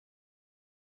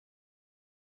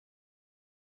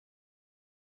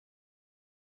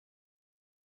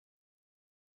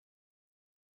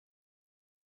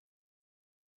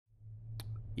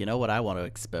You know what I want to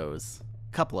expose?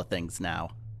 Couple of things now.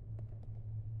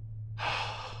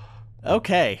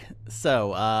 Okay,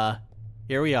 so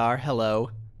here we are.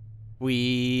 Hello.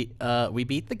 We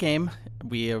beat the game.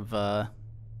 We have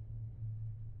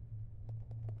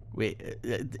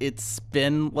it's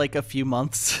been like a few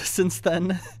months since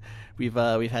then. We've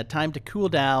had time to cool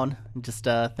down and just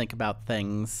think about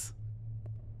things.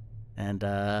 And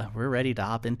we're ready to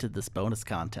hop into this bonus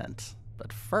content.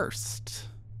 But first,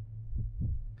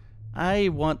 I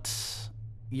want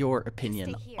your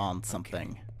opinion on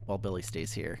something while Billy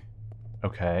stays here.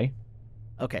 Okay.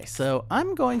 Okay, so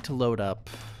I'm going to load up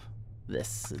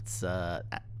this. It's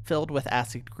filled with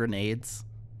acid grenades.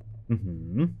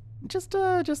 Mm-hmm. Just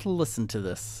listen to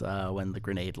this when the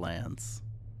grenade lands.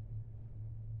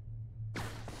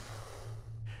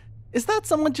 Is that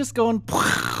someone just going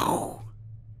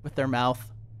with their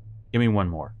mouth? Give me one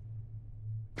more.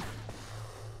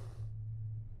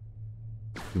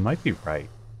 You might be right.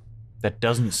 That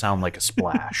doesn't sound like a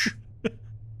splash.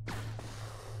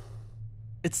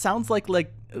 It sounds like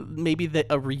maybe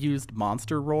a reused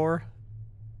monster roar,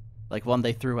 like one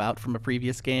they threw out from a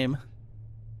previous game.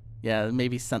 Yeah,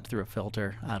 maybe sent through a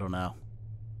filter. I don't know.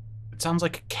 It sounds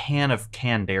like a can of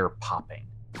canned air popping.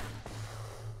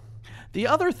 The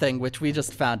other thing, which we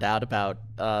just found out about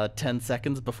 10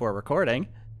 seconds before recording,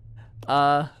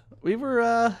 we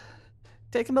were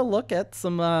taking a look at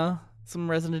some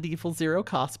Resident Evil 0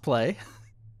 cosplay.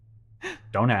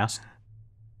 Don't ask.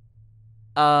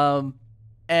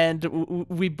 And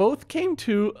we both came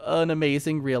to an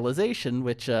amazing realization,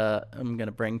 which I'm going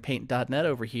to bring paint.net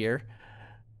over here.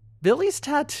 Billy's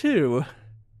tattoo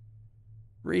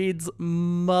reads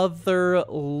Mother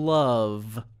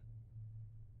Love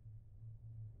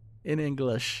in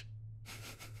English.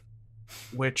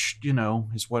 Which, you know,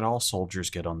 is what all soldiers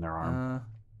get on their arm.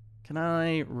 Can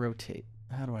I rotate?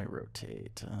 How do I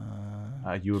rotate?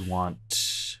 You would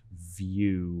want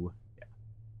view.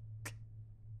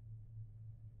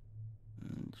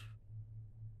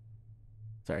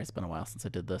 Sorry, it's been a while since I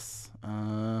did this.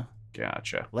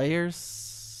 Gotcha.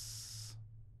 Layers.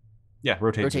 Yeah,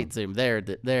 rotate zoom. Zoom. There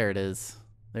it is.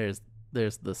 There's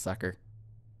the sucker.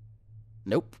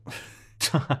 Nope.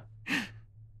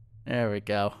 There we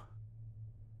go.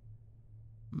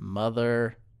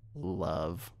 Mother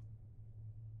Love.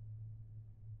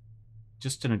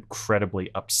 Just an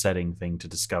incredibly upsetting thing to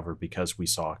discover because we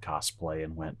saw a cosplay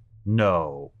and went,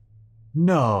 no.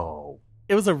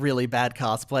 It was a really bad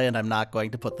cosplay, and I'm not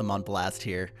going to put them on blast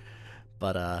here.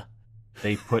 But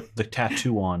they put the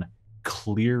tattoo on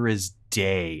clear as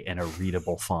day in a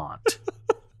readable font.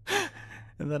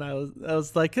 And then I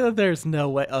was like, oh, there's no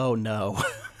way. Oh no.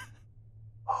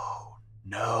 Oh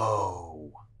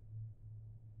no.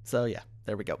 So yeah,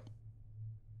 there we go.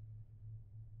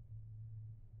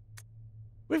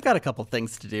 We've got a couple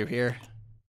things to do here,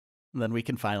 and then we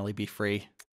can finally be free.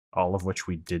 All of which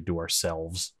we did to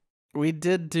ourselves. We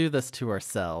did do this to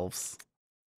ourselves.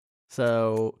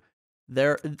 So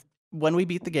when we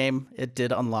beat the game, it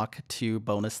did unlock 2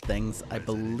 bonus things, I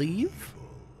believe.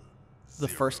 The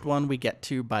first one we get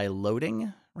to by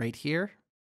loading right here.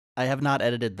 I have not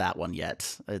edited that one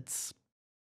yet. It's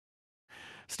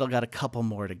still got a couple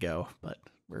more to go, but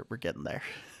we're getting there.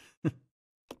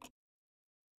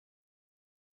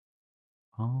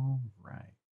 All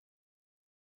right.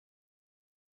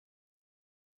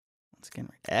 Once again,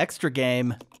 extra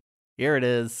game. Here it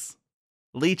is.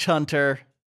 Leech Hunter.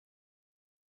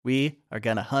 We are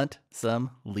gonna hunt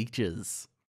some leeches.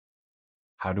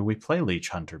 How do we play Leech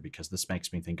Hunter? Because this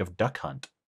makes me think of Duck Hunt.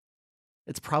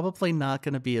 It's probably not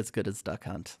going to be as good as Duck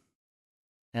Hunt.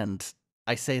 And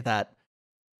I say that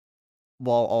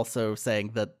while also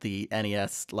saying that the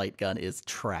NES light gun is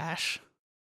trash.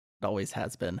 It always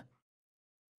has been.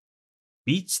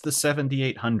 Beats the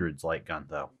 7800's light gun,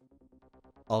 though.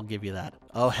 I'll give you that.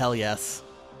 Oh, hell yes.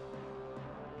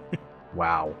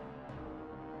 Wow.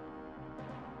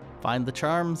 Find the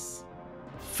charms.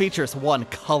 Features 1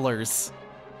 colors.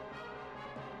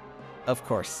 Of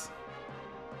course.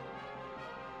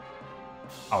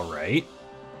 All right.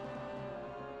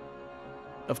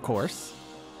 Of course.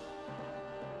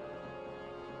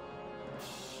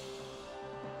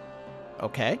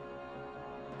 Okay.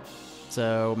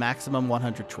 So maximum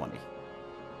 120.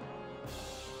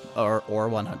 Or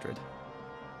 100.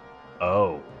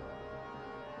 Oh.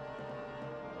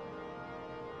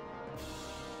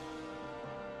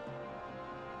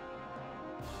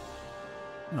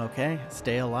 Okay,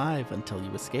 stay alive until you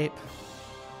escape.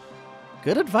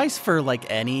 Good advice for,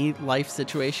 like, any life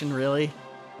situation, really.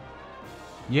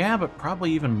 Yeah, but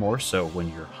probably even more so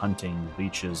when you're hunting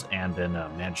leeches and in a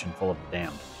mansion full of the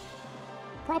damned.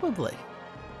 Probably.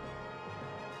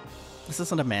 This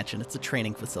isn't a mansion. It's a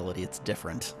training facility. It's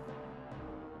different.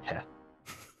 Heh.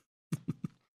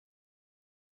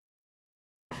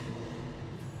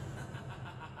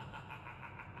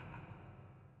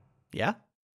 Yeah?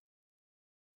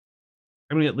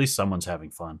 I mean, at least someone's having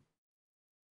fun.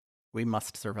 We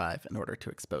must survive in order to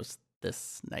expose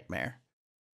this nightmare.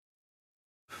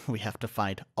 We have to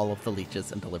find all of the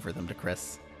leeches and deliver them to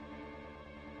Chris.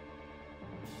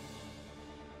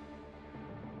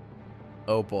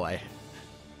 Oh boy.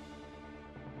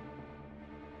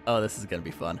 Oh, this is gonna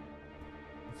be fun.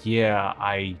 Yeah,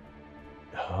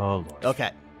 Oh, Lord.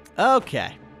 Okay.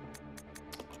 Okay.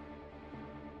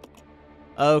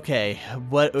 Okay.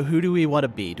 Who do we want to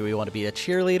be? Do we want to be a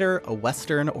cheerleader, a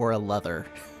Western, or a leather?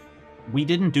 We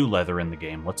didn't do leather in the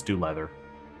game. Let's do leather.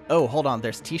 Oh, hold on.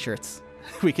 There's t-shirts.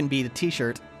 We can be the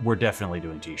t-shirt. We're definitely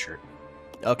doing t-shirt.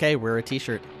 Okay, we're a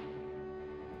t-shirt.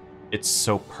 It's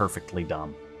so perfectly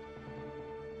dumb.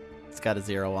 It's got a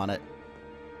 0 on it.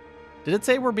 Did it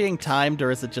say we're being timed, or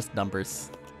is it just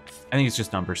numbers? I think it's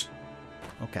just numbers.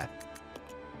 Okay.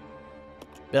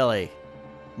 Billy,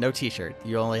 no t-shirt.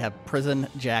 You only have prison,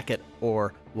 jacket,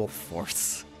 or wolf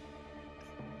force.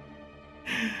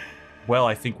 Well,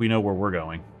 I think we know where we're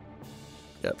going.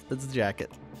 Yep, it's the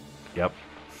jacket. Yep.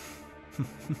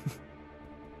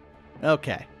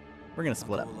 Okay, we're gonna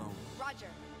split up. Roger.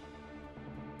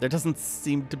 There doesn't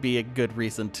seem to be a good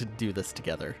reason to do this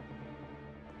together.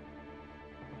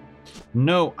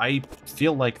 No, I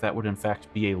feel like that would in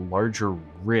fact be a larger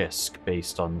risk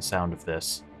based on the sound of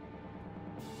this.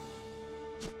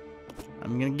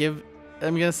 I'm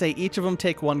gonna say each of them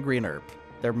take 1 green herb.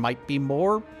 There might be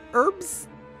more herbs.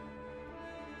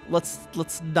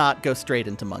 Let's not go straight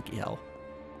into monkey hell.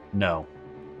 No.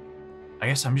 I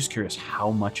guess I'm just curious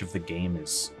how much of the game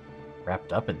is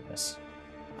wrapped up in this.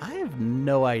 I have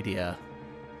no idea.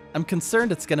 I'm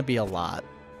concerned it's gonna be a lot.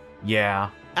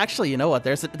 Yeah. Actually, you know what?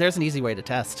 There's an easy way to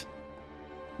test.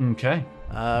 Okay.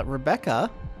 Rebecca,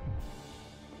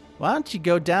 why don't you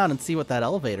go down and see what that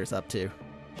elevator's up to?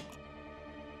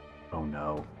 Oh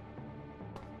no.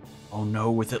 Oh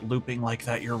no, with it looping like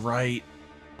that, you're right.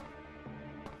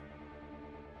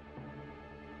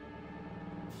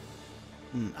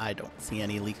 I don't see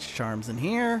any leech charms in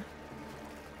here.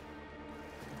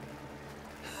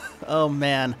 Oh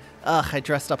man. Ugh, I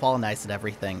dressed up all nice and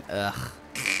everything. Ugh.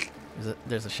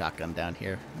 There's a shotgun down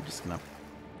here. I'm just gonna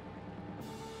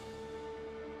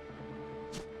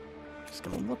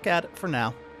look at it for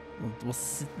now.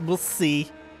 We'll see.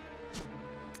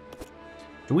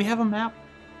 Do we have a map?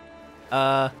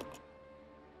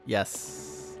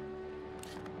 Yes.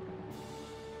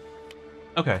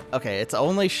 Okay. Okay, it's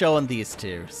only showing these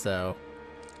two, so.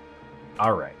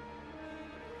 All right.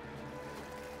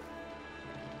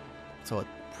 So it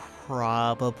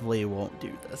probably won't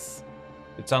do this.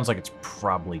 It sounds like it's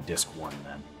probably disc 1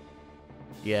 then.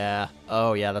 Yeah.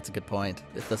 Oh, yeah, that's a good point.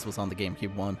 If this was on the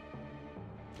GameCube 1.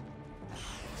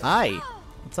 Hi.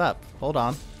 What's up? Hold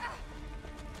on.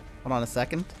 Hold on a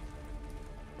second.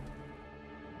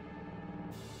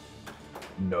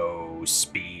 No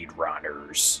speed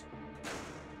runners.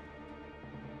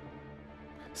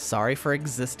 Sorry for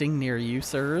existing near you,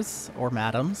 sirs, or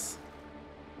madams.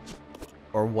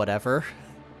 Or whatever.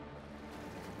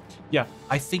 Yeah,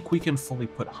 I think we can fully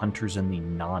put hunters in the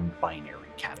non-binary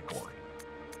category.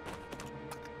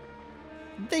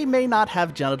 They may not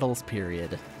have genitals,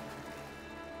 period.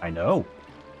 I know.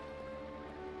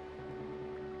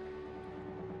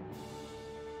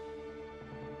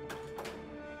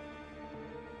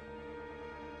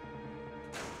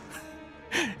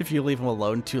 If you leave them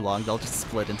alone too long, they'll just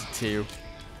split into 2.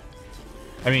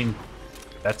 I mean,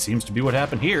 that seems to be what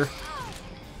happened here.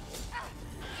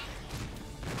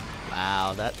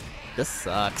 Wow, this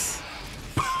sucks.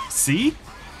 See?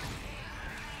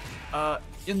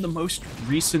 In the most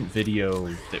recent video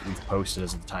that we've posted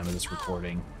as of the time of this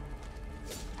recording,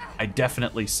 I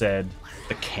definitely said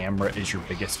the camera is your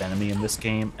biggest enemy in this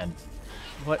game, and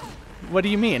What do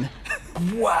you mean?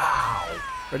 wow!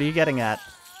 What are you getting at?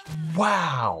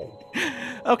 Wow!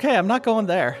 Okay, I'm not going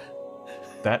there.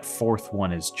 That 4th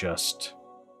one is just...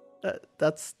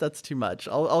 That's too much.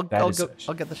 I'll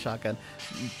get the shotgun.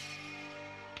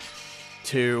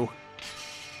 2.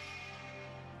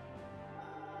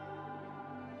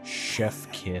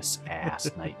 Chef kiss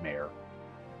ass nightmare.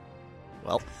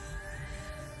 Well.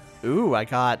 Ooh, I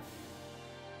got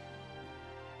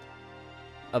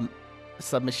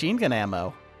submachine gun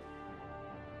ammo.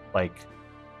 Like,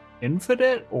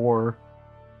 infinite or...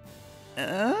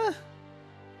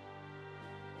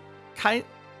 Kind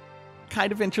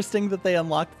of interesting that they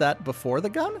unlocked that before the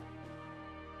gun.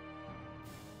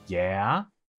 Yeah?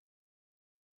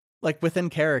 Like, within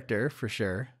character, for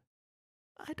sure.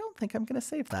 I don't think I'm going to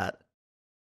save that.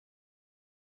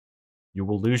 You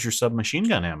will lose your submachine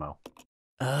gun ammo.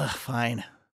 Fine.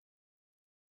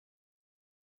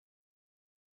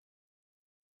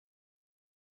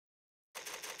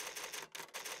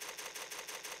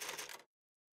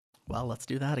 Well, let's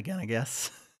do that again, I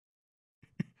guess.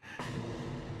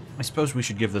 I suppose we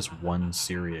should give this one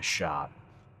serious shot.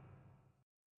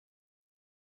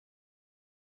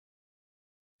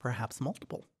 Perhaps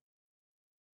multiple.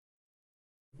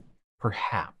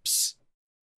 Perhaps.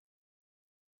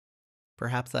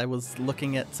 Perhaps I was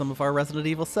looking at some of our Resident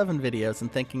Evil 7 videos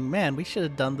and thinking, man, we should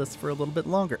have done this for a little bit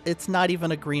longer. It's not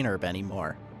even a green herb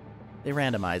anymore. They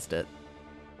randomized it.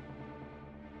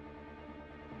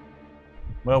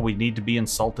 Well, we need to be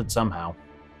insulted somehow.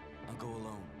 I'll go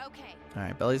alone. Okay.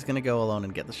 Alright, Belly's gonna go alone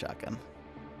and get the shotgun.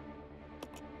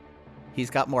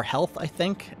 He's got more health, I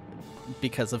think,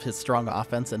 because of his strong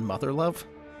offense and mother love.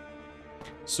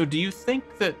 So do you think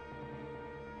that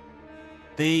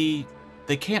they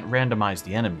can't randomize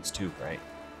the enemies too, right?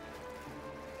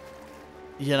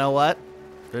 You know what?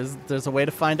 There's a way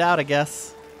to find out, I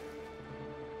guess.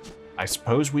 I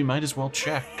suppose we might as well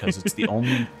check, because it's the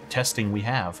only testing we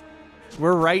have.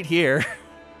 We're right here.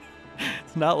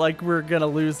 It's not like we're gonna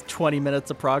lose 20 minutes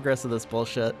of progress of this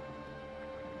bullshit.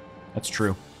 That's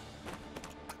true.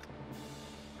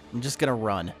 I'm just gonna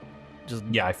run. Just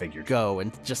Yeah, I figured. go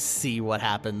and just see what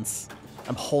happens.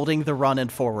 I'm holding the run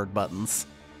and forward buttons.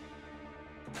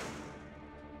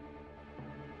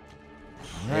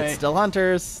 All right. It's still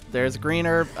hunters. There's green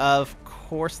herb. Of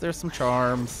course, there's some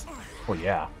charms. Oh,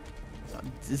 yeah.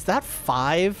 Is that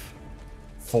 5?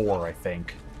 4, I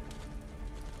think.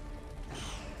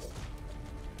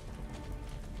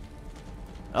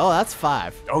 Oh, that's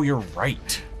 5. Oh, you're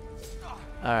right.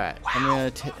 All right,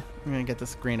 I'm gonna get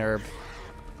this green herb.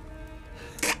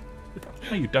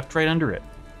 Oh, you ducked right under it.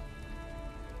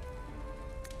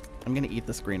 I'm gonna eat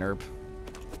this green herb.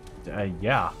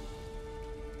 Yeah.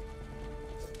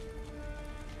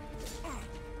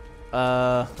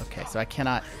 Okay, so I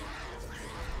cannot.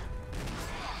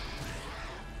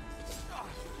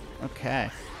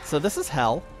 Okay, so this is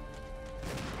hell.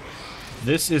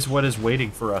 This is what is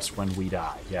waiting for us when we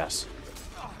die, yes.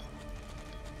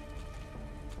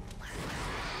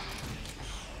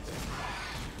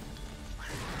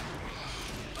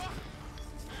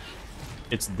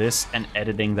 It's this and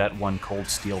editing that one Cold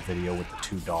Steel video with the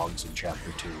 2 dogs in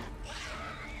Chapter 2.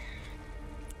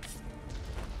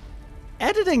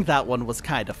 Editing that one was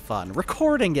kind of fun.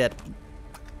 Recording it,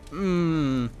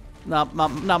 not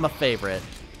my favorite.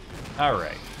 All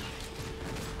right.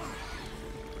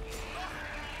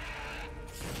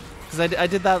 Because I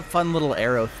did that fun little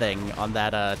arrow thing on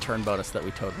that turn bonus that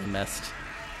we totally missed.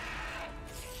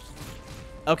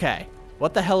 Okay,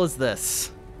 what the hell is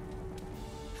this?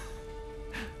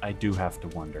 I do have to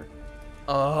wonder.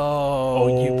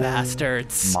 Oh, you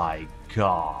bastards. My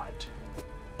God.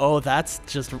 Oh,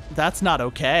 that's not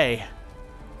okay.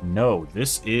 No,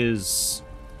 this is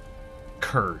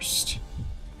cursed.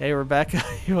 Hey, Rebecca,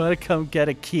 you want to come get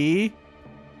a key?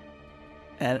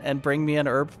 And bring me an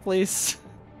herb, please?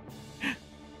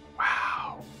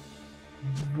 Wow.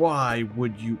 Why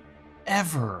would you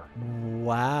ever?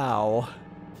 Wow.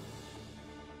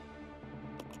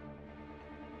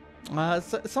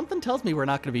 Something tells me we're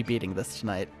not going to be beating this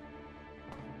tonight.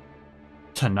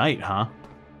 Tonight, huh?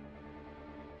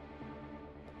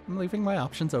 I'm leaving my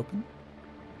options open.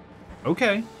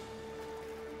 Okay.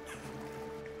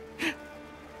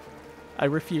 I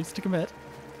refuse to commit.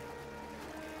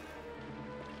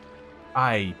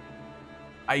 I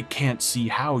can't see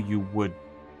how you would.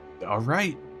 All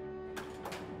right.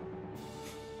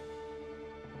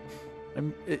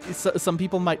 Some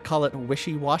people might call it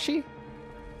wishy-washy.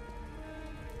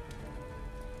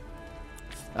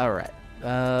 All right.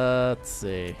 Let's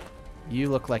see. You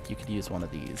look like you could use one of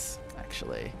these,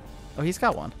 actually. Oh, he's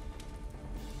got one.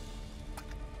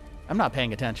 I'm not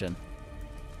paying attention.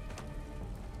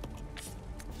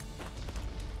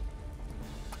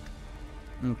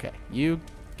 Okay, you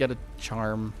get a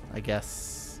charm, I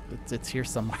guess. It's here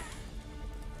somewhere.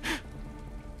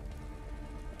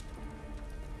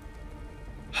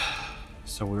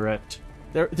 So we're at.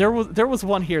 There was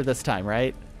one here this time,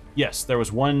 right? Yes, there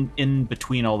was one in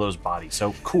between all those bodies.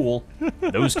 So cool.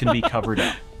 Those can be covered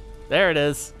up. There it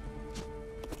is.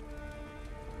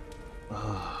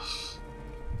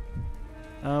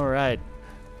 All right.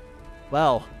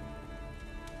 Well,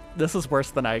 this is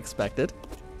worse than I expected.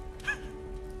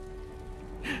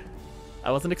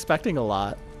 I wasn't expecting a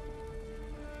lot.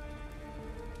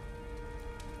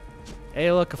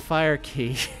 Hey, look, a fire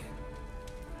key.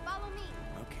 Follow me.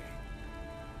 Okay.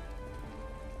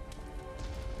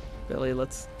 Billy,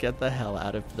 let's get the hell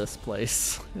out of this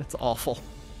place. It's awful.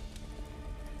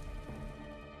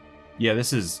 Yeah,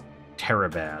 this is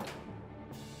terabad.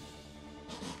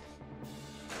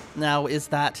 Now, is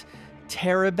that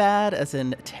terabad as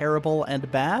in terrible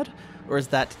and bad? Or is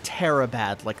that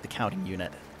terabad like the counting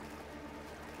unit?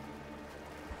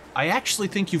 I actually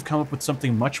think you've come up with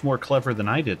something much more clever than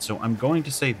I did, so I'm going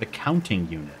to say the counting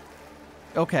unit.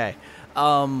 Okay.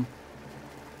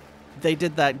 They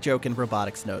did that joke in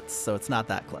robotics notes, so it's not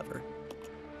that clever.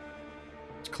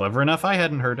 It's clever enough I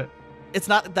hadn't heard it. It's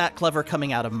not that clever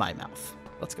coming out of my mouth.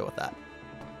 Let's go with that.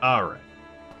 All right.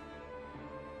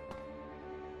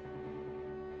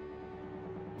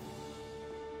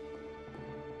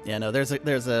 Yeah, no, there's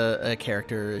a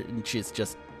character, and she's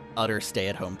just utter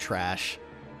stay-at-home trash.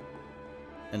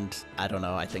 And I don't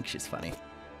know, I think she's funny.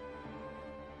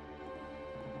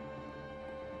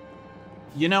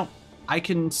 You know, I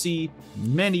can see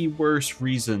many worse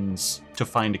reasons to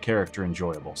find a character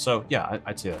enjoyable. So, yeah,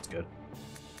 I'd say that's good.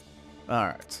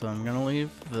 Alright, so I'm gonna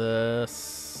leave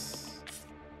this.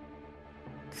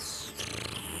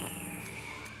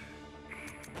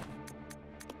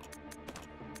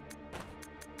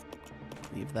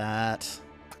 Leave that.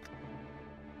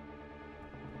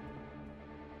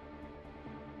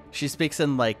 She speaks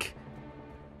in, like,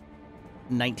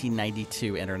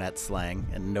 1992 internet slang,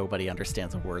 and nobody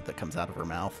understands a word that comes out of her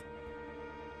mouth.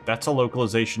 That's a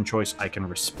localization choice I can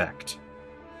respect.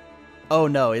 Oh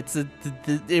no,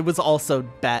 it was also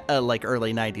like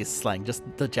early 90s slang, just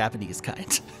the Japanese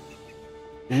kind.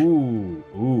 Ooh,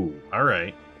 all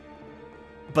right.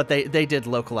 But they did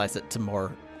localize it to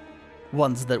more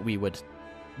ones that we would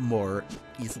more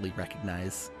easily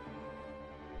recognize.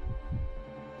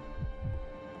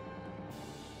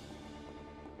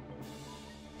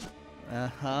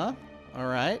 Uh-huh. All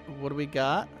right, what do we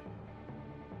got?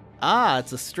 Ah,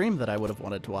 it's a stream that I would have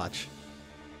wanted to watch.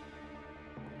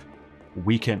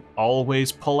 We can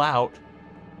always pull out.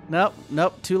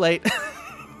 Nope, too late.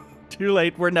 Too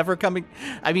late. We're never coming.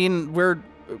 I mean,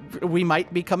 we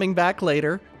might be coming back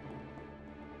later.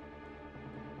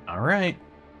 All right.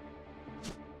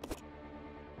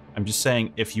 I'm just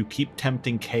saying, if you keep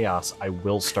tempting chaos, I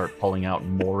will start pulling out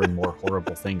more and more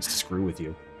horrible things to screw with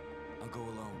you. I'll go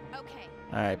alone. Okay.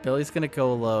 All right, Billy's gonna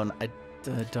go alone. I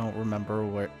don't remember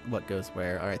what goes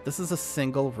where. All right, this is a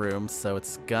single room, so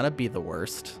it's gonna be the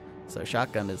worst. So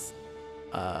shotgun is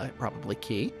probably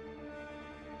key.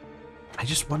 I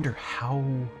just wonder how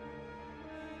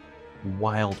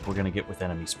wild we're gonna get with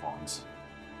enemy spawns.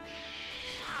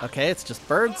 Okay, it's just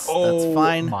birds. Oh, that's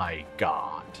fine. My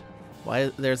God.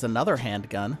 Why? There's another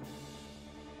handgun.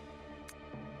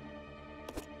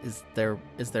 Is there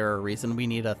a reason we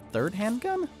need a third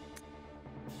handgun?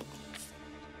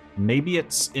 Maybe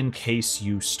it's in case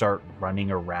you start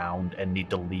running around and need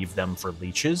to leave them for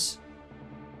leeches.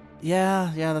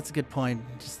 Yeah, that's a good point.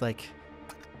 Just like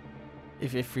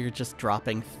if you're just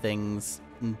dropping things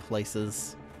in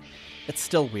places, it's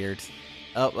still weird.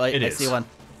 Oh, I see one.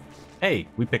 Hey,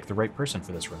 we picked the right person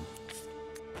for this room.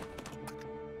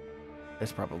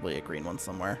 There's probably a green one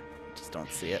somewhere. Just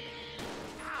don't see it.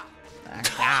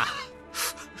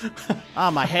 Ah,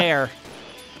 my hair.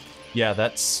 Yeah,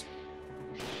 that's...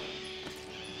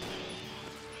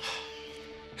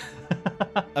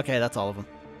 Okay, that's all of them.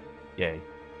 Yay.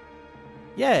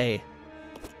 Yay.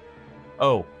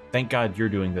 Oh, thank God you're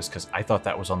doing this, because I thought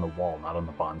that was on the wall, not on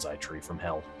the bonsai tree from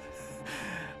hell.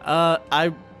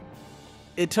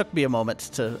 It took me a moment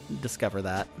to discover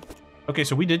that. Okay,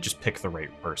 so we did just pick the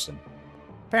right person.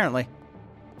 Apparently.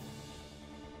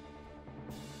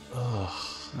 Ugh.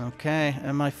 Okay,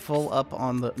 am I full up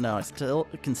on the... No, I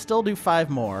can still do 5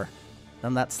 more.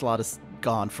 Then that slot is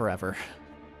gone forever.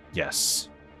 Yes.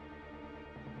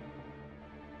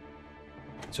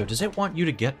 So does it want you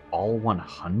to get all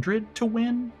 100 to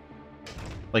win?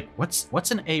 Like,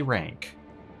 what's an A rank?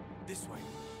 This way.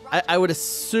 I would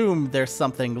assume there's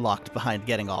something locked behind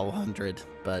getting all 100,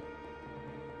 but...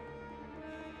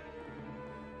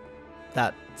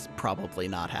 that's probably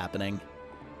not happening.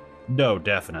 No,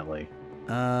 definitely.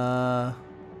 I'll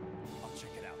check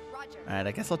it out. Roger. Alright,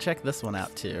 I guess I'll check this one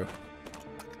out, too.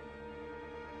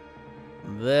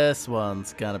 This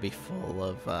one's gonna be full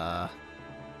of,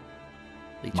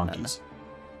 leechmen. Monkeys.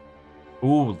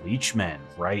 Ooh, leechmen,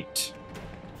 right.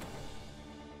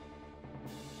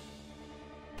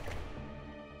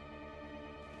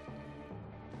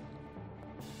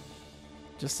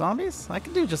 Just zombies? I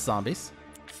can do just zombies.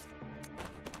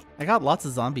 I got lots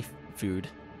of zombie food.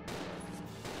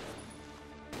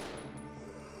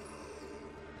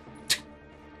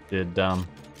 Did, that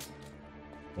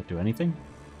do anything?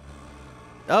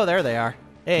 Oh, there they are.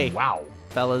 Hey. Wow.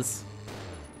 fellas.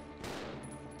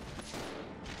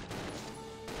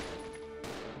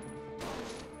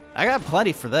 I got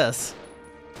plenty for this.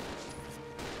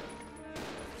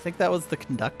 I think that was the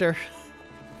conductor.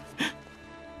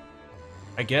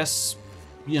 I guess,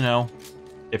 you know,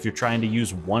 if you're trying to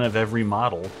use one of every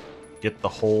model, get the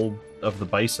whole of the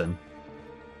bison.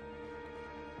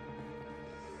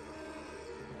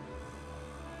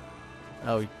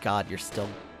 Oh god, you're still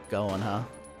going, huh?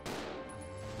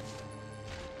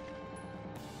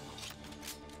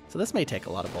 So this may take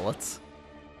a lot of bullets.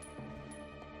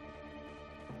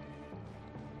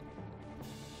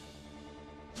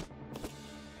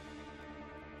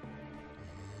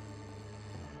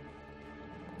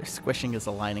 Their squishing is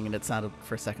aligning, and it sounded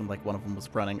for a second like one of them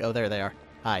was running. Oh, there they are.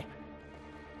 Hi.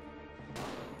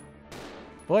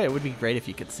 Boy, it would be great if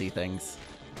you could see things.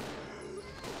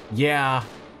 Yeah.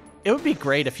 It would be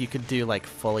great if you could do, like,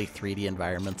 fully 3D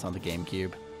environments on the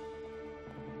GameCube.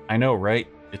 I know, right?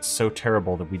 It's so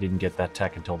terrible that we didn't get that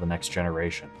tech until the next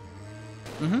generation.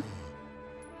 Mm-hmm.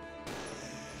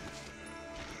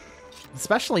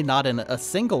 Especially not in a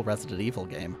single Resident Evil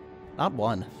game. Not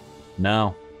one.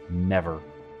 No, never. All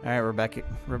right, Rebecca.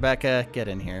 Rebecca, get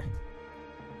in here.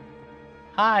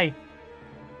 Hi.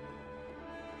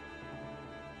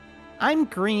 I'm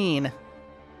green.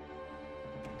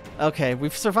 Okay,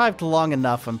 we've survived long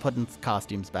enough. I'm putting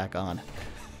costumes back on.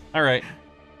 All right.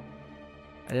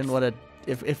 I didn't want to...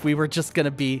 If we were just going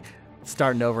to be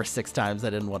starting over 6 times,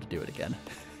 I didn't want to do it again.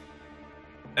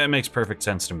 That makes perfect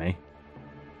sense to me.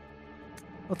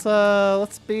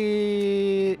 Let's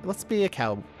be a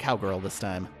cowgirl this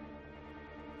time.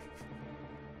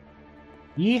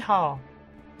 Yeehaw.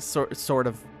 Sort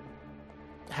of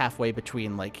halfway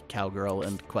between, like, cowgirl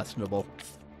and questionable.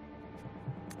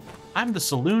 I'm the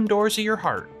saloon doors of your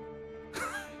heart.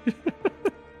 We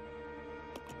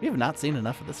have not seen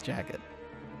enough of this jacket.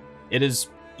 It is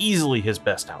easily his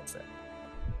best outfit.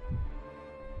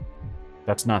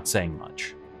 That's not saying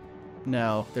much.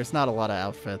 No, there's not a lot of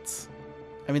outfits.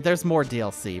 I mean, there's more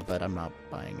DLC, but I'm not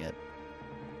buying it.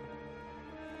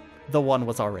 The one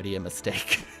was already a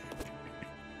mistake.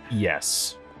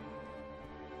 Yes.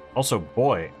 Also,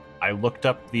 boy, I looked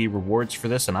up the rewards for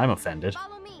this and I'm offended.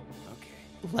 Follow me. Okay.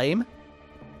 Lame?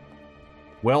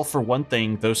 Well, for one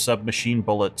thing, those submachine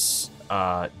bullets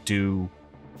do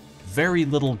very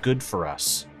little good for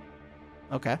us.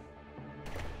 Okay.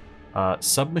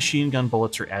 Submachine gun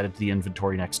bullets are added to the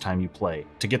inventory next time you play.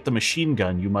 To get the machine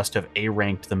gun, you must have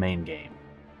A-ranked the main game.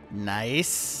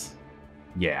 Nice.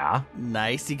 Yeah.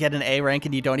 Nice. You get an A rank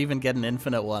and you don't even get an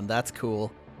infinite one. That's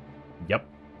cool. Yep.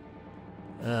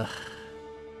 Ugh.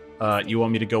 You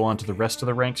want me to go on to the rest of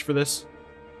the ranks for this?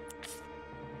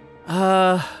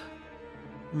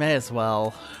 May as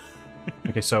well.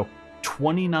 Okay, so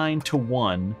 29 to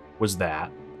 1 was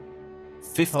that.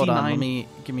 59... Hold on,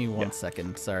 give me one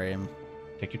second. Sorry, I'm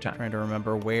Take your time. trying to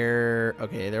remember where...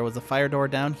 Okay, there was a fire door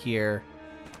down here.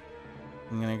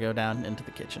 I'm gonna go down into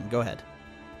the kitchen. Go ahead.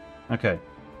 Okay,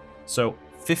 so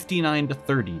 59 to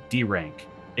 30, D rank.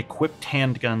 Equipped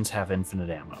handguns have infinite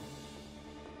ammo.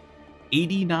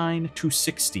 89 to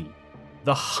 60,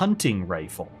 the hunting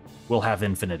rifle will have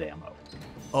infinite ammo.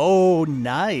 Oh,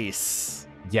 nice.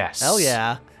 Yes. Hell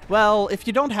yeah. Well, if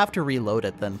you don't have to reload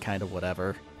it, then kind of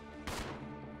whatever.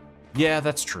 Yeah,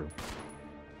 that's true.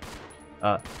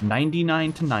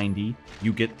 99 to 90,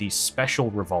 you get the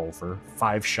special revolver.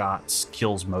 5 shots,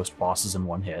 kills most bosses in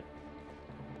 1 hit.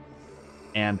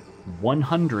 And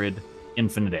 100,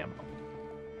 infinite ammo.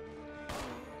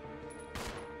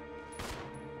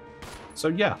 So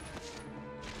yeah.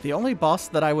 The only boss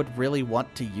that I would really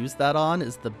want to use that on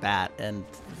is the bat, and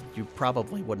you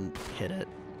probably wouldn't hit it.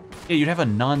 Yeah, you'd have a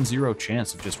non-zero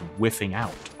chance of just whiffing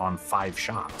out on 5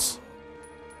 shots.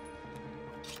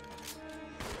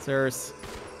 Sirs.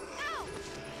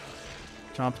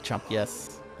 Chomp, chomp,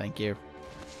 yes. Thank you.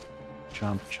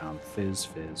 Chomp, chomp, fizz,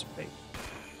 fizz, wait.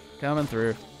 Coming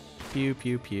through. Pew,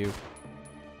 pew, pew.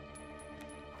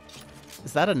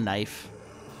 Is that a knife?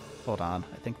 Hold on.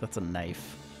 I think that's a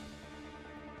knife.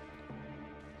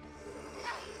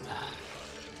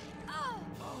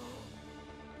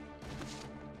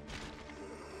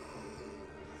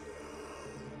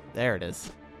 There it is.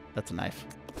 That's a knife.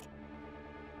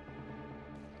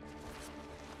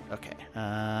 Okay.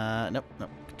 Nope.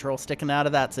 Control sticking out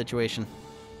of that situation.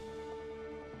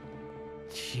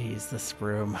 Jeez, this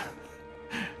room.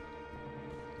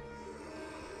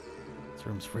 This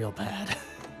room's real bad.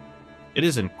 It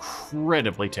is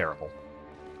incredibly terrible.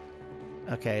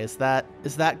 Okay, is that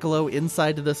glow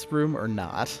inside of this room or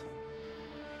not?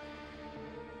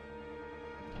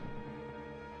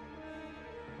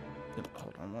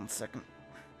 Hold on one second.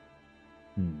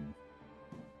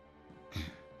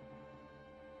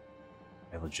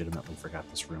 legitimately forgot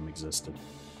this room existed.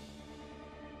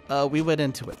 We went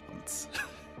into it once.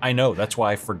 I know, that's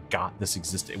why I forgot this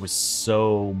existed. It was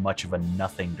so much of a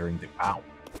nothing during the... Wow.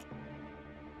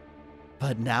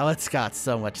 But now it's got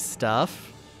so much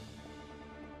stuff.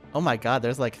 Oh my god,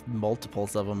 there's like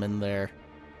multiples of them in there.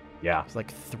 Yeah. There's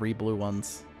like 3 blue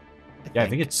ones. I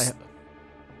think it's...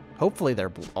 Hopefully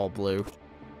they're all blue.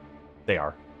 They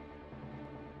are.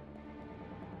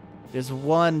 There's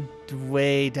one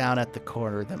way down at the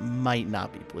corner that might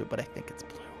not be blue, but I think it's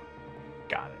blue.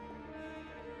 Got it.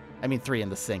 I mean 3 in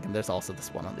the sink, and there's also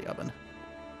this one on the oven.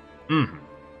 Mm-hmm.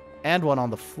 And one on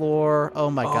the floor.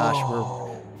 Oh my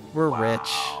gosh, we're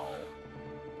rich.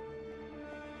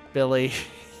 Billy,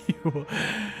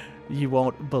 you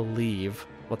won't believe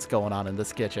what's going on in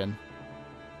this kitchen.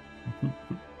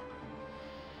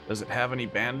 Does it have any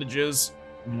bandages?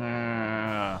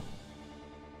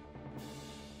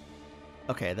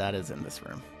 Okay, that is in this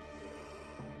room.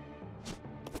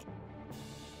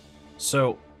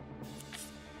 So,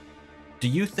 do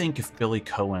you think if Billy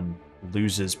Cohen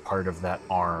loses part of that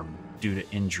arm due to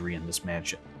injury in this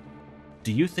mansion,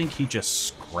 do you think he just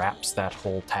scraps that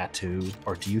whole tattoo,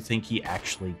 or do you think he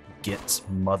actually gets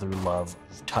Mother Love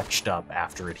touched up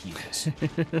after it heals?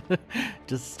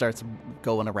 Just starts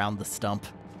going around the stump.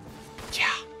 Yeah.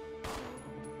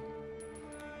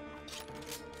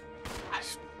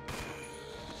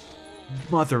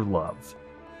 Mother Love.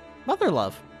 Mother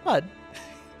Love. What?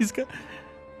 He's good.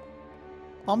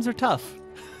 Moms are tough.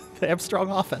 They have strong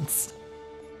offense.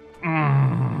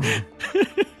 I'm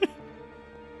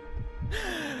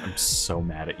so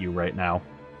mad at you right now.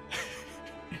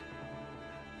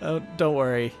 Oh, don't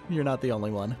worry. You're not the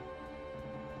only one.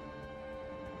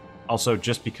 Also,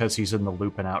 just because he's in the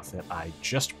Lupin outfit, I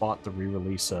just bought the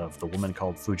re-release of The Woman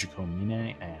Called Fujiko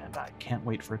Mine, and I can't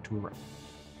wait for it to arrive.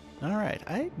 All right.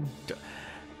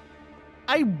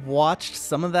 I watched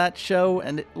some of that show,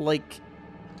 and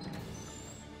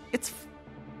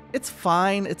it's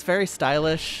fine. It's very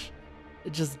stylish.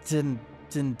 It just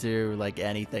didn't do like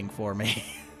anything for me.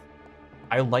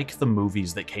 I like the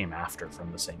movies that came after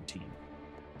from the same team.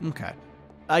 Okay.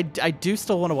 I do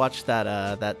still want to watch that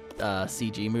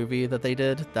CG movie that they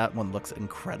did. That one looks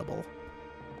incredible.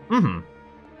 Mm-hmm.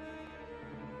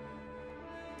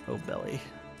 Oh, Billy.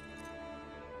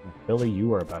 Billy,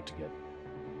 you are about to get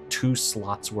 2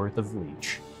 slots worth of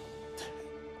Leech.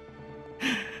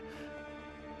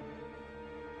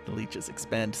 The leeches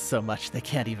expand so much they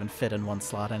can't even fit in one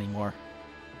slot anymore.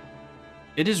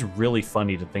 It is really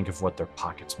funny to think of what their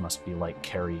pockets must be like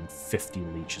carrying 50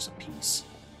 leeches apiece.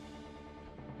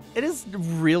 It is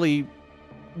really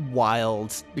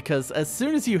wild because as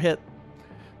soon as you hit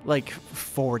like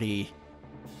 40,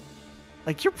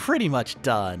 like you're pretty much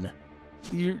done.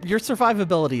 Your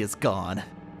survivability is gone.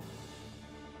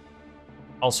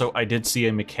 Also, I did see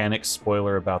a mechanic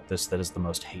spoiler about this that is the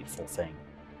most hateful thing.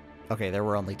 Okay, there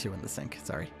were only 2 in the sink.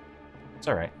 Sorry. It's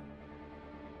all right.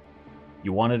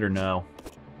 You want it or no?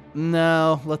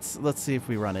 No, let's see if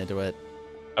we run into it.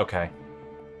 Okay.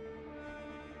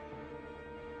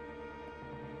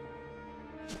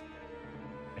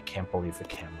 I can't believe the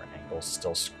camera angle's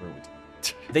still screwed.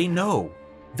 They know.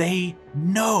 They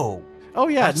know. Oh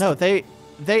yeah, no, they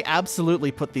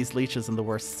absolutely put these leeches in the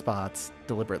worst spots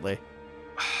deliberately.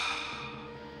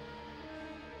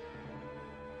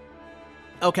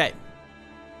 Okay.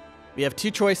 We have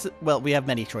 2 choices. Well, we have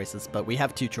many choices, but we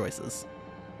have 2 choices.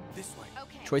 This way.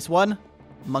 Okay. Choice 1,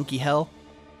 Monkey Hell.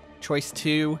 Choice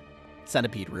 2,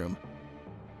 Centipede Room.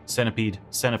 Centipede.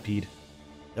 Centipede.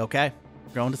 Okay,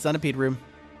 going to Centipede Room.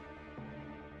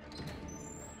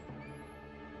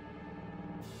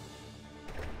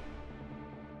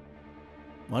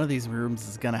 One of these rooms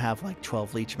is gonna have like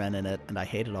 12 leechmen in it, and I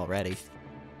hate it already.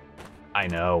 I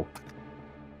know.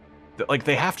 Like,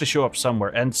 they have to show up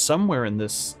somewhere, and somewhere in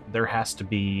this, there has to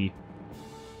be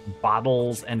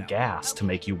bottles and gas to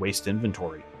make you waste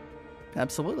inventory.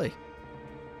 Absolutely.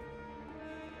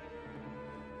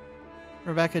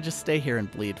 Rebecca, just stay here and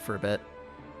bleed for a bit.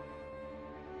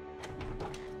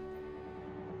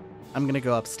 I'm gonna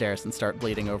go upstairs and start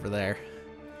bleeding over there.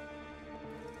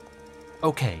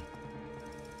 Okay.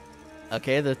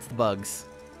 Okay, that's the bugs.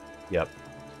 Yep.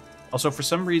 Also, for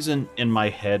some reason, in my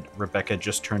head, Rebecca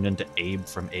just turned into Abe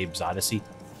from Abe's Odyssey.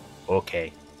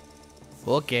 Okay.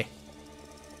 Okay.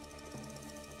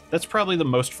 That's probably the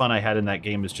most fun I had in that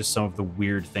game, is just some of the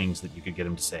weird things that you could get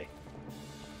him to say.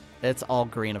 It's all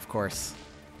green, of course.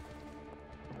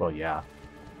 Well, yeah.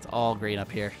 It's all green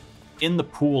up here. In the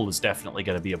pool is definitely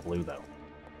going to be a blue, though.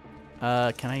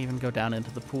 Can I even go down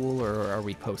into the pool, or are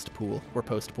we post-pool? We're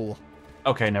post-pool.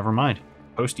 Okay, never mind.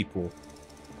 Posty pool.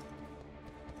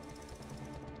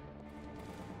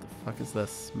 Fuck is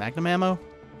this? Magnum ammo?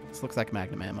 This looks like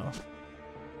magnum ammo.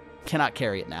 Cannot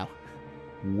carry it now.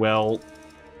 Well,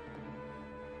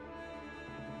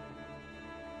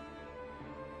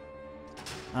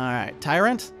 Alright,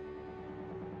 Tyrant?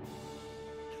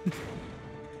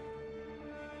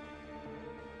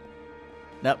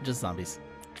 Nope, just zombies.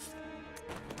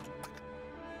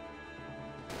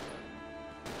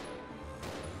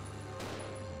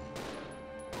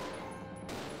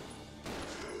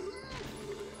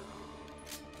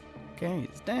 Okay,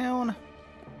 he's down.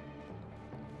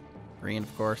 Green,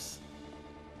 of course.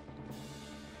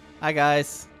 Hi,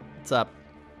 guys. What's up?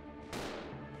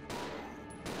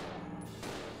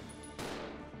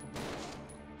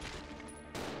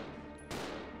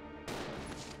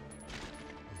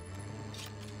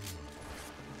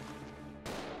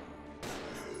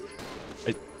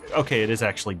 okay, it is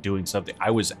actually doing something.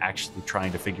 I was actually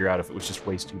trying to figure out if it was just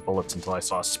wasting bullets until I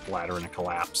saw a splatter and a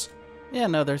collapse. Yeah,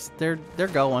 no, they're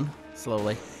going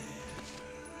slowly.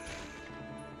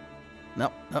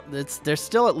 Nope, nope, there's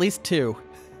still at least 2.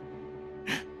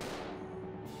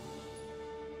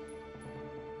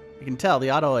 You can tell the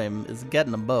auto aim is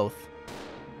getting them both.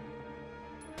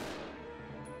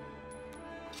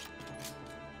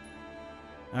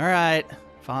 All right,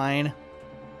 fine.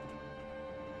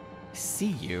 I see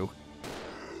you.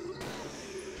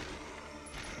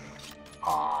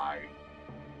 Hi.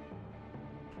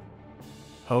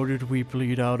 How did we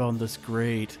bleed out on this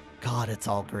grate? God, it's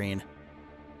all green.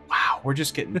 Wow, we're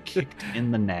just getting kicked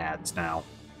in the nads now.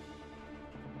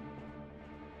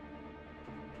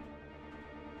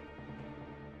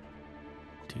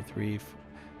 Two, three.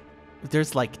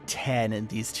 There's like 10 in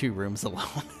these 2 rooms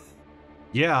alone.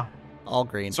 Yeah. All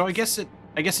green. So I guess it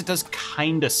does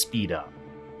kind of speed up.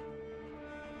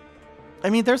 I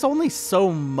mean, there's only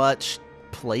so much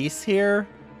place here.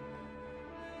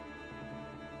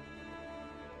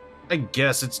 I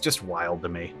guess it's just wild to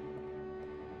me.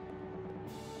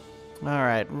 All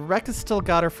right, Rekka's still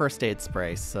got her first aid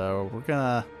spray, so we're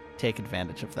gonna take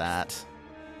advantage of that.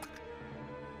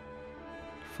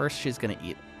 First, she's gonna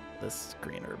eat this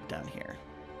green herb down here.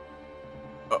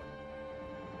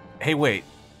 Hey, wait.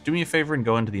 Do me a favor and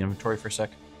go into the inventory for a sec.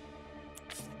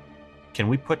 Can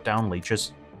we put down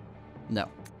leeches? No.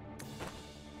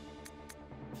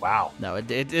 Wow. No,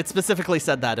 it specifically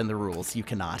said that in the rules. You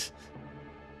cannot.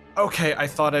 Okay, I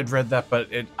thought I'd read that, but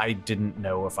I didn't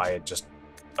know if I had just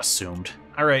assumed.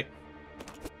 All right.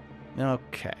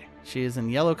 Okay. She is in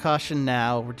yellow caution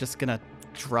now. We're just gonna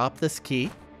drop this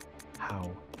key. How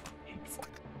hateful.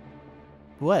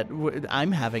 What?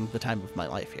 I'm having the time of my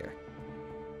life here.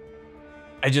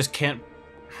 I just can't...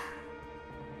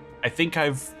 I think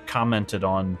I've commented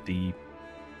on the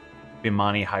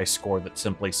Bimani high score that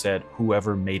simply said,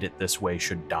 whoever made it this way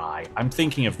should die. I'm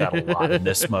thinking of that a lot in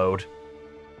this mode.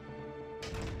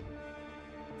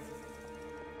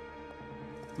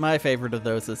 My favorite of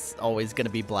those is always going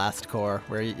to be Blast Core,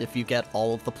 where if you get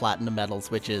all of the platinum medals,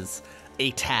 which is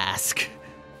a task,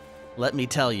 let me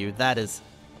tell you, that is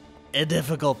a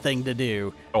difficult thing to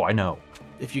do. Oh, I know.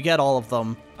 If you get all of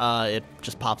them, it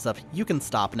just pops up. You can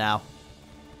stop now.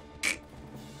 It's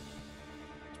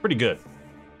pretty good.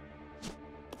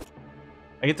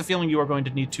 I get the feeling you are going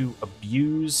to need to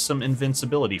abuse some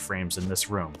invincibility frames in this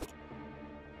room.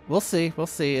 We'll see. We'll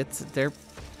see. It's they're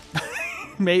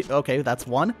okay, that's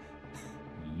 1.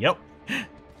 Yep.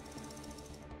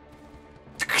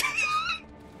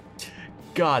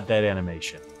 God, that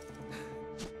animation.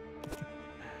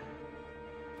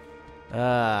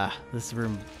 This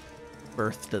room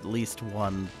birthed at least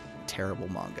 1 terrible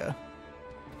manga.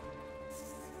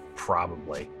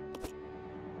 Probably.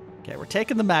 Okay, we're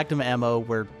taking the magnum ammo.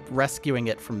 We're rescuing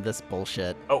it from this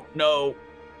bullshit. Oh, no.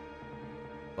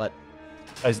 But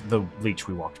The leech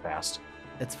we walked past.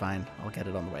 it's fine. I'll get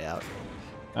it on the way out.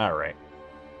 All right.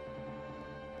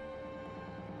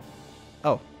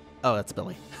 Oh, that's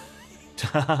Billy.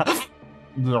 Ah.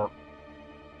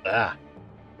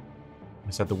 I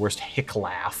said the worst hick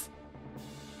laugh.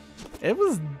 It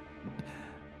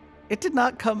did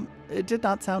not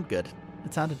sound good.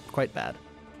 It sounded quite bad.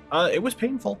 It was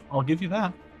painful. I'll give you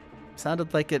that.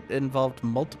 Sounded like it involved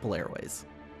multiple airways.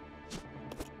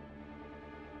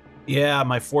 Yeah,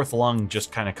 my 4th lung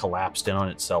just kind of collapsed in on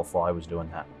itself while I was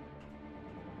doing that.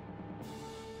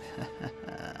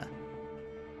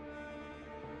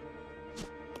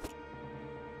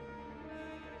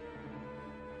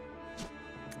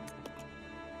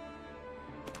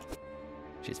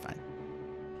 She's fine.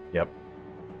 Yep.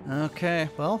 Okay,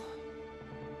 well.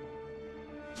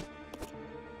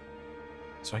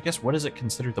 So I guess what is it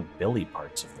considered the Billy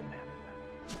parts of the map?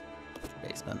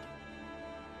 Basement.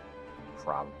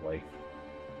 Probably.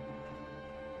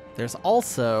 There's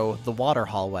also the water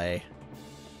hallway,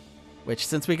 which,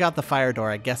 since we got the fire door,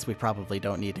 I guess we probably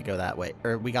don't need to go that way.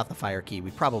 Or we got the fire key.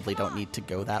 We probably don't need to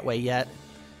go that way yet,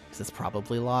 because it's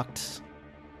probably locked.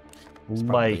 It's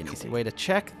probably an easy way to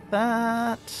check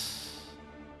that.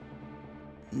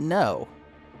 No.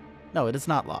 No, it is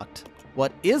not locked.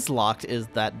 What is locked is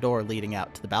that door leading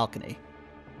out to the balcony.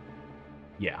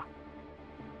 Yeah.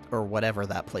 Or whatever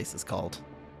that place is called.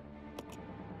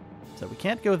 So we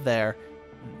can't go there.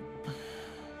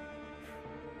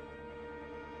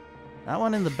 That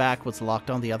one in the back was locked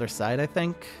on the other side, I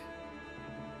think.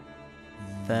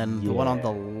 Then the one on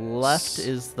the left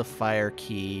is the fire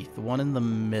key. The one in the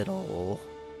middle...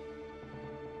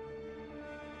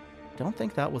 Don't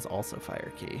think that was also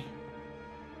fire key.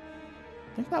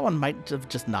 I think that one might have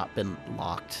just not been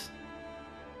locked.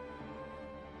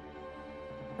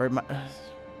 Or it might...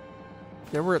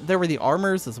 There were the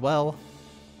armors as well.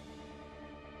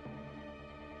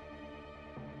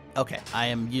 Okay, I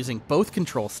am using both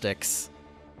control sticks.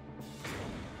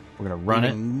 We're gonna run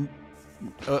it.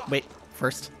 Oh, wait,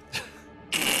 first.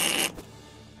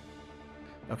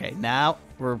 Okay, now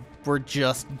we're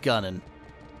just gunning.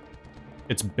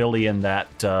 It's Billy and that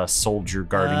soldier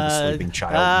guarding the sleeping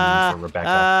child for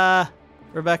Rebecca.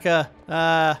 Rebecca.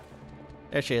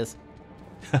 There she is.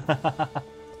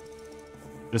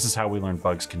 This is how we learn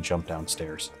bugs can jump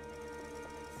downstairs.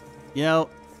 You know,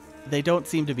 they don't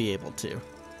seem to be able to.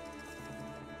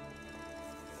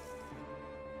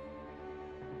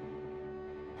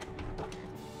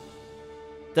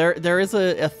 There is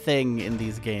a thing in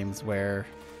these games where,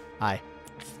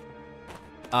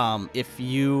 if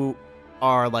you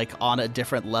are like on a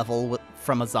different level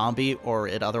from a zombie, or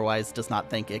it otherwise does not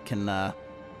think it can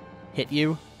hit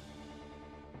you,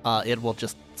 it will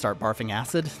just start barfing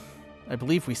acid. I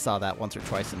believe we saw that once or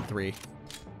twice in 3.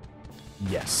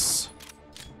 Yes.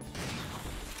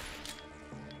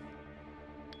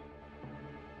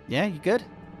 Yeah, you good?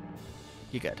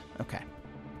 You good. Okay.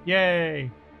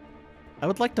 Yay! I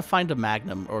would like to find a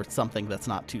magnum or something that's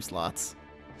not 2 slots.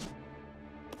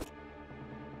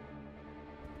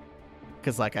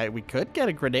 Because, like, we could get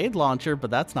a grenade launcher, but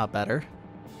that's not better.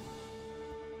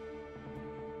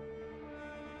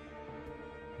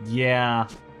 Yeah,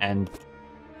 and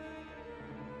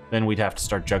then we'd have to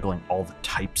start juggling all the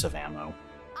types of ammo.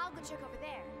 I'll go check over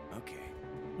there. Okay.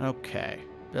 Okay.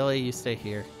 Billy, you stay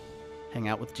here. Hang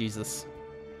out with Jesus.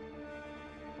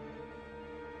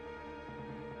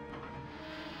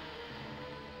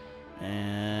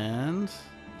 And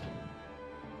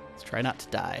let's try not to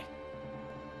die.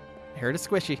 I heard a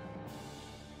squishy.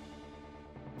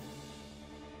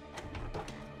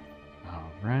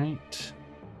 All right.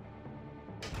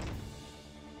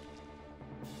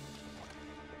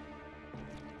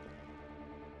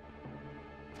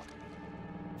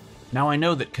 Now I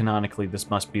know that canonically this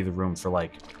must be the room for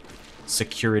like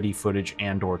security footage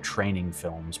and or training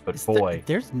films, but boy,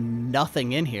 there's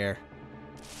nothing in here.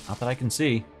 not that I can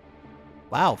see.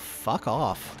 Wow, fuck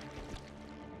off.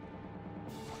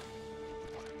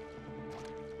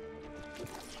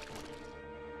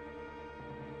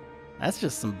 That's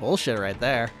just some bullshit right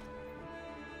there.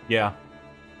 Yeah.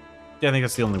 Yeah, I think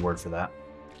that's the only word for that.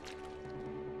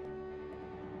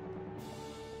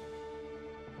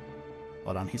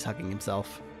 Hold on, he's hugging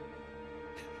himself.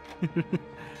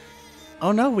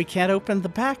 Oh no, we can't open the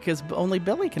pack because only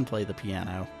Billy can play the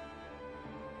piano.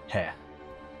 Heh.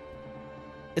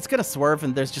 It's gonna swerve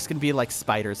and there's just gonna be like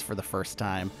spiders for the first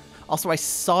time. Also, I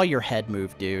saw your head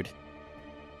move, dude.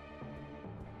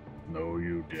 No,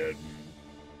 you didn't.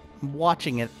 I'm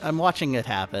watching it. I'm watching it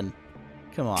happen.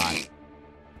 Come on.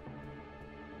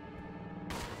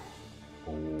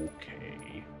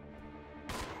 Okay.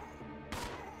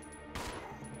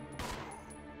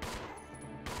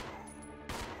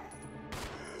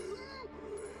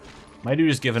 My dude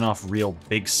is giving off real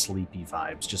big sleepy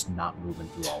vibes, just not moving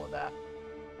through all of that.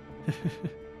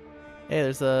 Hey,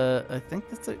 there's a... I think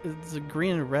it's a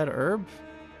green and red herb.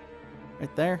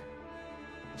 Right there.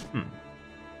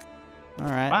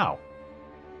 Alright. Wow.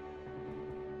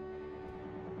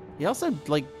 He also,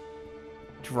 like,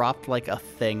 dropped, like, a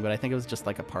thing, but I think it was just,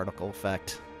 like, a particle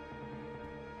effect.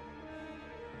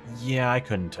 Yeah, I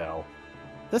couldn't tell.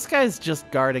 This guy's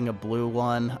just guarding a blue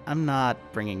one. I'm not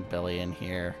bringing Billy in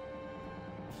here.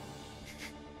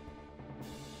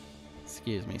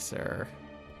 Excuse me, sir.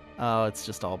 Oh, it's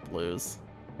just all blues.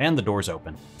 And the door's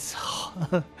open. So,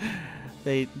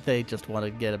 they just want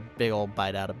to get a big old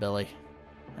bite out of Billy.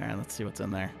 All right, let's see what's in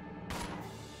there.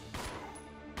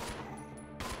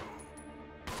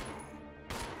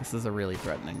 This is a really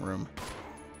threatening room.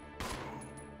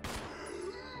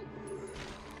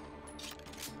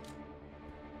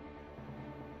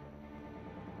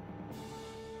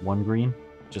 One green,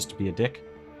 just to be a dick?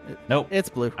 Nope. It's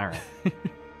blue. All right.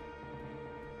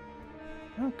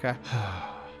 Okay.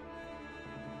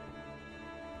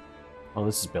 Well,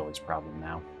 this is Billy's problem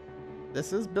now.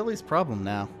 This is Billy's problem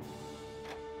now.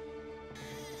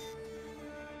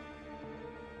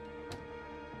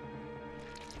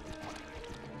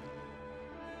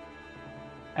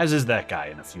 As is that guy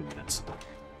in a few minutes.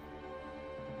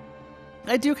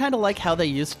 I do kind of like how they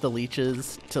used the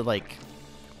leeches to, like,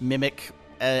 mimic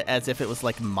as if it was,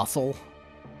 like, muscle.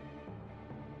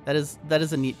 That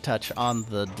is a neat touch on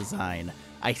the design.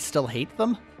 I still hate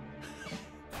them.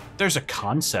 There's a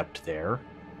concept there.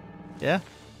 Yeah?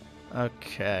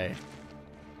 Okay.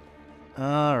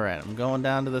 Alright, I'm going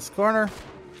down to this corner.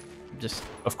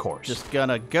 Of course. Just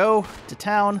gonna go to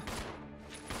town.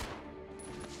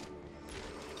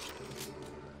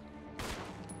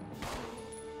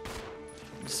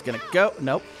 Just gonna go.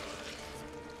 Nope.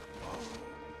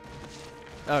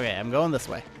 Okay, I'm going this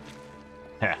way.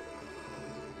 Yeah.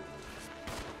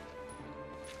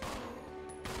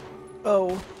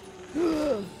 Oh.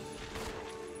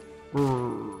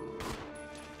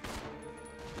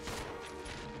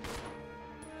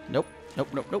 Nope. Nope,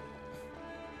 nope, nope.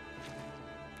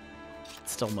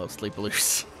 It's still mostly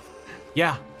blues.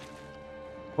 Yeah.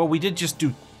 Well, we did just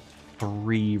do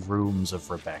 3 rooms of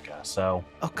Rebecca, so...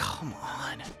 Oh, come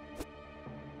on.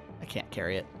 I can't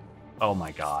carry it. Oh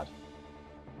my god.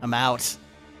 I'm out.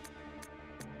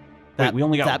 Wait, we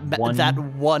only got one... That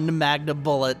one Magna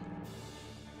bullet.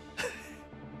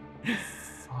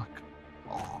 Fuck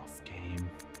off, game.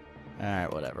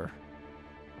 Alright, whatever.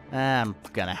 I'm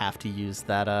gonna have to use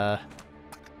that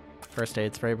first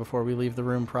aid spray before we leave the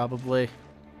room, probably.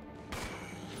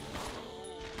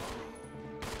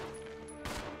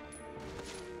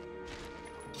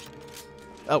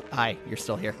 Oh, hi. You're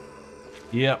still here.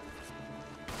 Yep.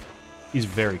 He's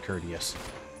very courteous.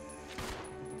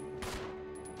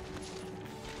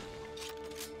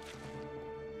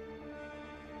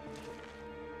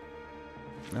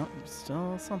 Nope,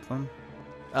 still something.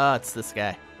 Oh, it's this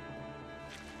guy.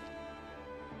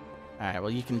 Alright,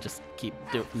 well, you can just keep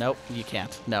doing... Nope, you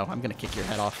can't. No, I'm gonna kick your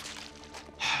head off.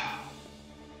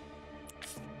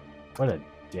 What a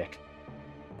dick.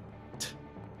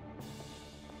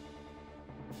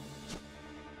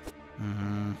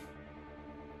 Mm-hmm.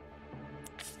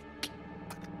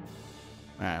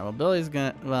 Alright,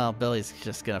 well, Billy's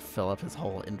just gonna fill up his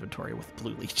whole inventory with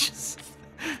blue leeches.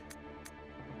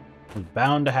 It's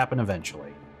bound to happen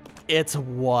eventually. It's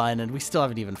 1, and we still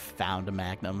haven't even found a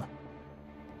Magnum.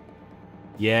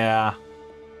 Yeah.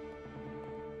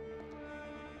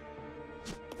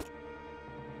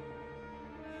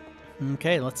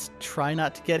 Okay, let's try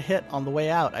not to get hit on the way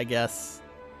out, I guess.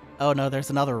 Oh no,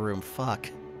 there's another room. Fuck.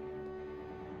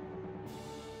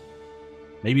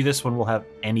 Maybe this one will have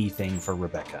anything for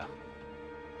Rebecca.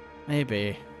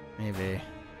 Maybe. Maybe.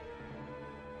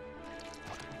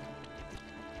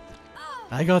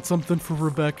 I got something for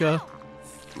Rebecca.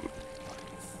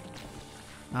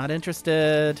 Not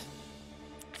interested.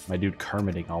 My dude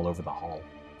Kermiting all over the hall.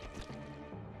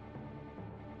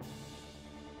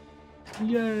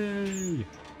 Yay!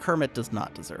 Kermit does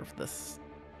not deserve this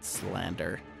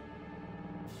slander.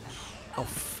 Oh,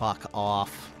 fuck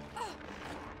off.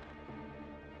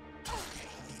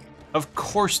 Of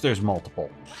course there's multiple.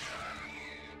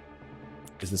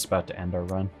 Is this about to end our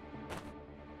run?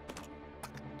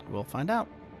 We'll find out.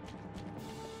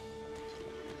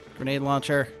 Grenade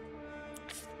launcher.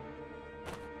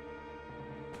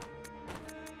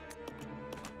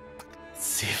 Let's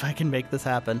see if I can make this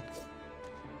happen.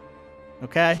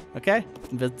 Okay, okay.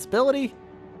 Invincibility.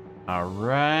 All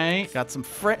right. Got some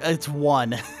it's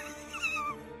 1.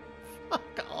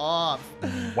 Fuck off.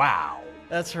 Wow.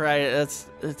 That's right. It's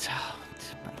oh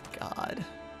my god.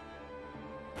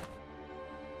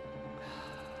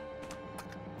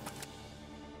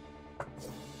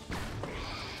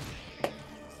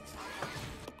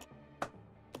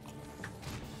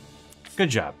 Good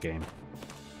job, game.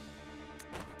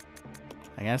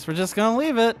 I guess we're just gonna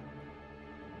leave it.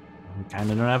 We kind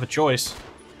of don't have a choice.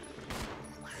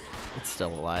 It's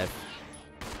still alive.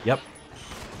 Yep.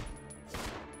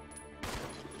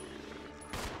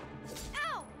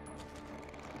 Ow!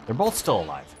 They're both still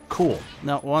alive. Cool.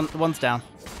 No, one's down.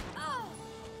 Oh!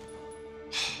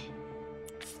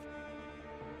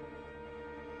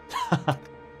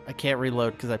 I can't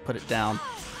reload because I put it down.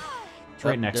 It's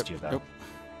right Nope, next nope, to you, though. nope.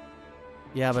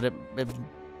 Yeah, but it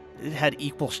had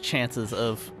equal chances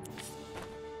of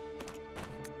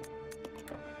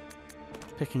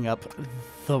picking up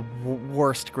the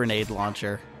worst grenade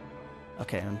launcher.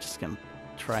 Okay, I'm just gonna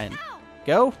try and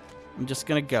go. I'm just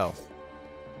gonna go.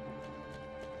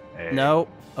 No.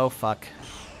 Oh, fuck.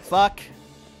 Fuck.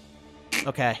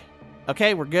 Okay.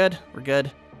 Okay, we're good. We're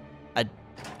good.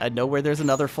 I know where there's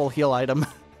another full heal item.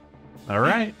 All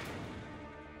right.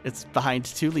 It's behind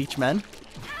 2 leech men.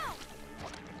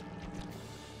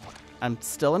 I'm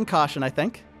still in caution, I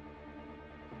think.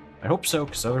 I hope so,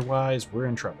 because otherwise we're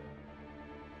in trouble.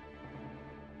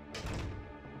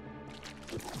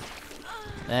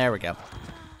 There we go.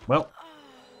 Well,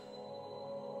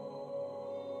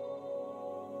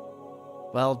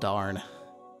 Well, darn.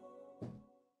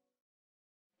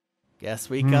 Guess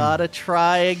we gotta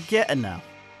try again now.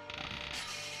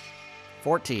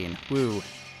 14. Woo.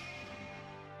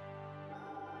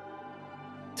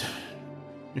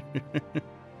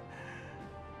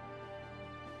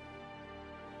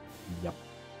 yep.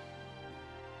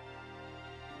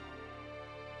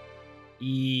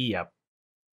 Yep.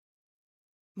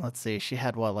 Let's see. She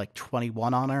had, what, like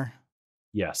 21 on her?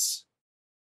 Yes.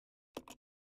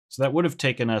 So that would have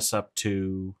taken us up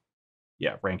to,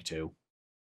 yeah, rank 2.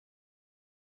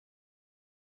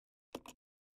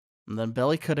 And then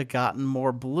Billy could have gotten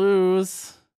more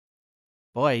blues.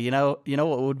 Boy, you know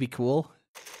what would be cool?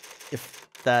 If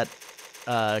that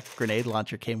grenade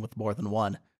launcher came with more than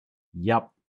one. Yep.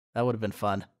 That would have been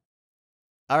fun.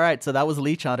 All right, so that was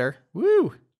Leech Hunter.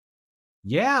 Woo!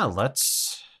 Yeah,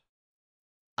 let's...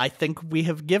 I think we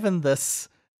have given this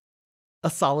a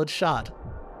solid shot.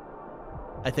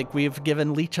 I think we've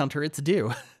given Leech Hunter its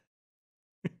due.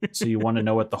 So you want to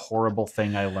know what the horrible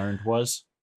thing I learned was?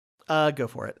 Go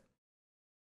for it.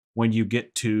 When you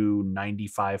get to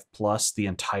 95 plus, the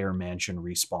entire mansion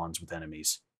respawns with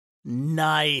enemies.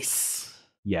 Nice.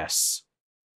 Yes.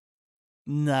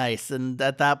 Nice. And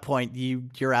at that point,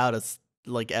 you're out of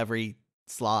like every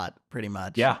slot, pretty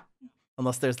much. Yeah.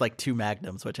 Unless there's like 2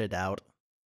 magnums, which I doubt.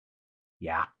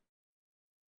 Yeah.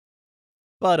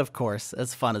 But of course,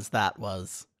 as fun as that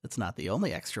was, it's not the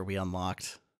only extra we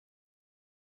unlocked.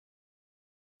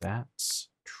 That's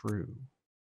true.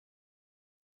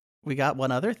 We got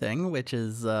one other thing, which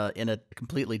is in a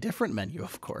completely different menu,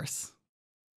 of course.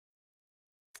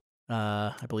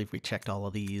 I believe we checked all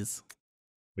of these.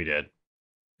 We did.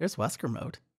 There's Wesker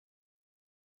Mode.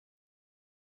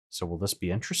 So will this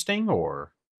be interesting,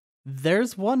 or?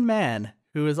 There's one man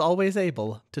who is always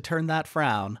able to turn that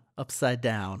frown upside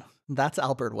down. That's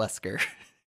Albert Wesker.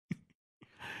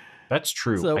 That's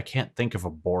true. So- I can't think of a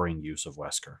boring use of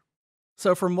Wesker.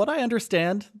 So from what I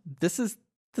understand, this is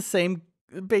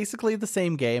basically the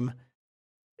same game,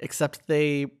 except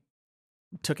they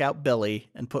took out Billy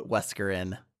and put Wesker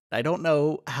in. I don't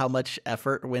know how much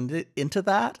effort went into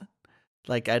that.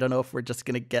 Like, I don't know if we're just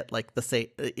gonna get like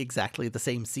exactly the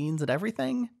same scenes and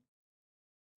everything,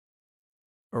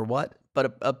 or what.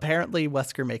 But apparently,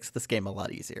 Wesker makes this game a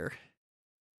lot easier.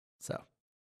 So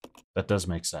That does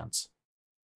make sense.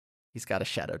 he's got a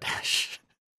shadow dash.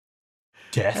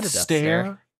 Death, And a death stare?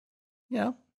 stare. You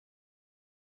know,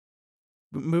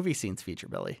 movie scenes feature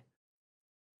Billy.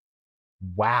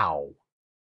 Wow.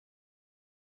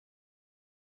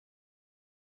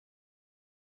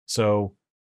 So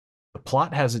the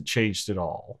plot hasn't changed at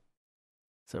all.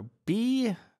 So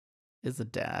B is a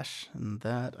dash, and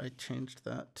that I changed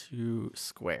that to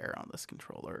square on this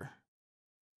controller.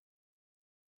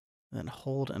 Then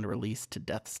hold and release to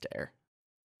death stare.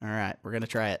 All right, we're gonna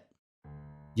try it.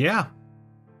 Yeah.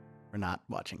 We're not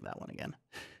watching that one again.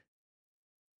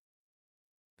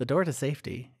 The door to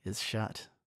safety is shut.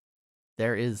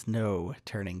 There is no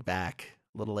turning back.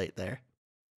 A little late there.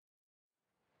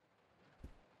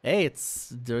 Hey,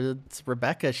 it's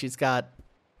Rebecca. She's got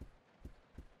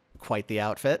quite the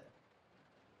outfit.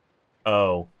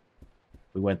 Oh.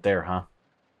 We went there, huh?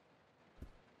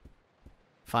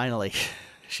 Finally,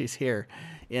 she's here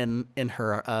in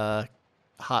her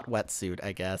hot wetsuit,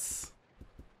 I guess.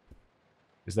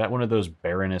 Is that one of those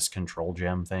Baroness control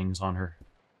gem things on her?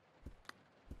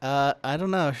 I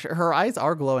don't know. Her eyes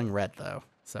are glowing red, though.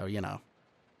 So, you know.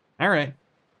 All right.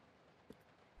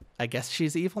 I guess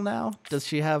she's evil now? Does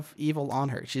she have evil on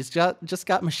her? She's just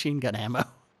got machine gun ammo.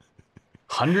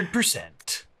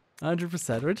 100%.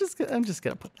 100%. I'm just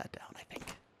going to put that down, I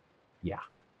think. Yeah.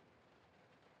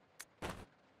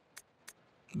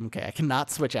 Okay, I cannot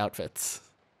switch outfits.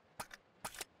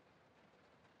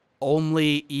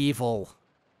 Only evil.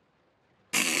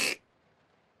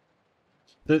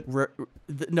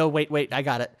 No, wait, I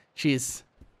got it. She's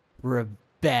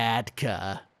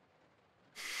Rebecca.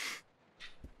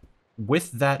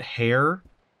 With that hair,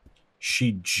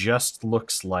 she just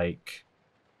looks like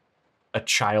a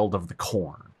child of the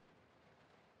corn.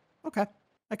 Okay,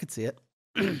 I could see it.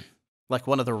 Like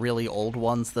one of the really old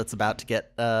ones that's about to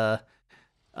get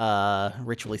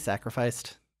ritually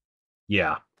sacrificed.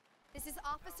 Yeah. This is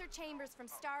Officer Chambers from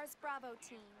STARS Bravo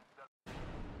team.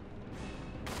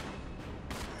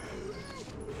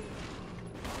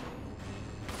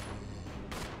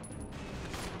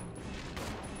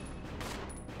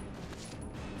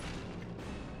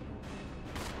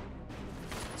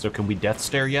 So can we death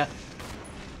stare yet?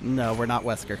 No, we're not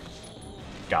Wesker.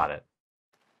 Got it.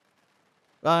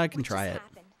 I can What try just it.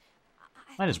 happened?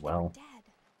 I Might as thought they were well. dead.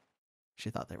 She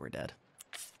thought they were dead.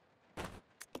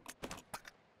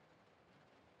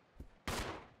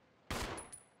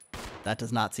 That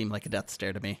does not seem like a death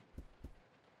stare to me.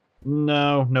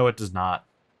 No, no, it does not.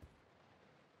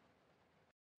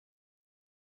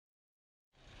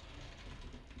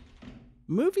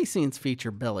 Movie scenes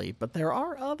feature Billy, but there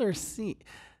are other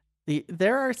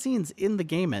there are scenes in the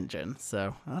game engine,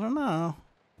 so I don't know.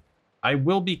 I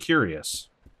will be curious.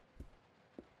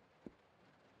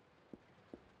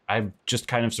 I'm just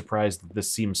kind of surprised that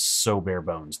this seems so bare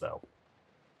bones, though.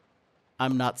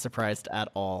 I'm not surprised at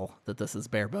all that this is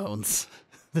bare bones.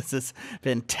 This has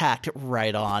been tacked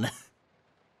right on.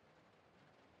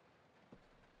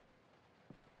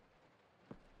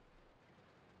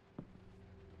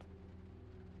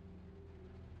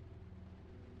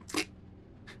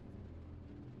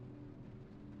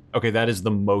 Okay, that is the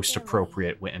most Billy.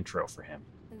 appropriate intro for him.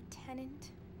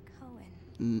 Lieutenant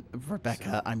Cohen.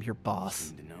 Rebecca, I'm your You boss.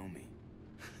 seem to know me.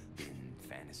 Been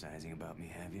fantasizing about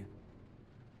me, have you?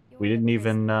 We didn't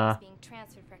even,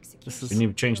 This is- Didn't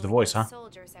even change the voice, huh?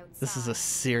 This is a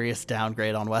serious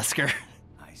downgrade on Wesker.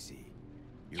 I see.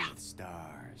 You're with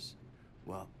stars.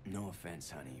 Well, no offense,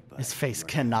 honey, but His face your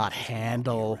cannot character's not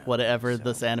handle around, whatever so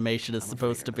this animation is I'm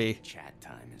supposed to afraid be. our Chat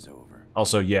time is over.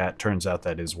 Also, yeah, it turns out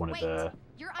that is one of Wait, the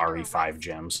you're under RE5 arrest.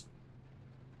 gems.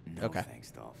 No Okay.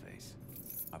 thanks, Dollface.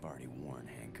 I've already worn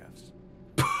handcuffs.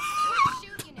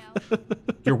 Shoot, you know.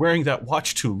 You're wearing that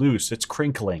watch too loose. It's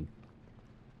crinkling.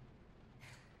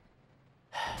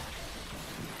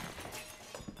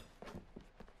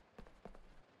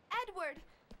 Edward,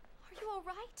 are you all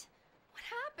right? What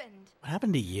happened? What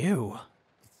happened to you?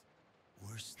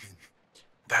 Worse than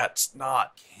That's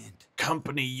not can't.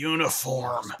 company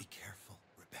uniform. Be careful,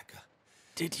 Rebecca.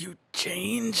 Did you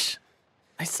change?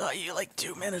 I saw you like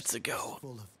 2 minutes ago.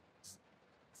 Full of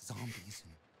zombies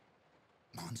and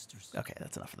monsters. Okay,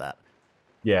 that's enough of that.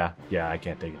 Yeah, I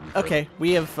can't take it any further. Okay,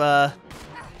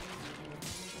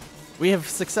 we have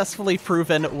successfully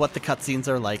proven what the cutscenes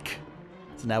are like.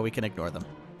 So now we can ignore them.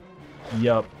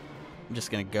 Yup. I'm just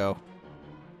gonna go.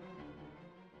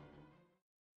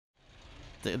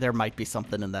 There might be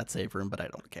something in that save room, but I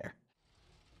don't care.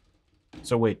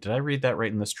 So wait, did I read that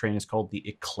right? In this train is called the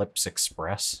Eclipse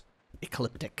Express?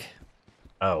 Ecliptic.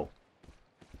 Oh.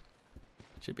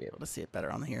 Should be able to see it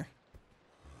better on here.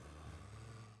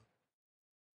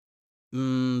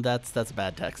 That's a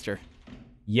bad texture.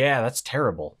 Yeah, that's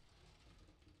terrible.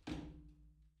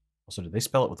 Also, did they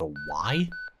spell it with a Y?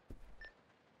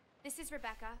 This is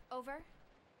Rebecca. Over.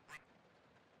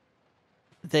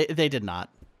 They did not.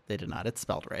 They did not. It's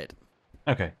spelled right.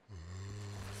 Okay.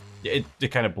 It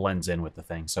kind of blends in with the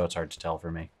thing, so it's hard to tell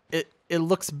for me. It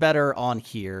looks better on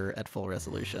here at full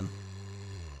resolution.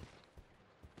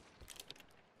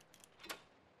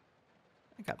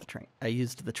 I got the train. I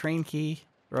used the train key.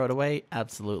 Throw it away?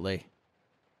 Absolutely.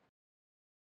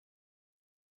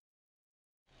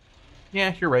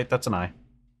 Yeah, you're right. That's an eye.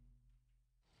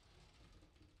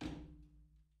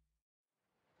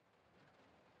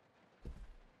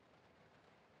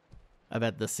 I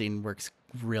bet this scene works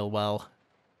real well.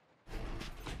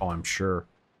 Oh, I'm sure.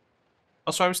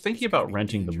 Also, I was thinking about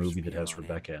renting the movie that has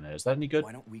Rebecca in it. Is that any good?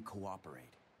 Why don't we cooperate?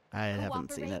 I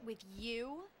haven't seen it. Cooperate with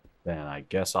you? Then I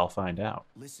guess I'll find out.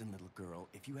 Listen, little girl,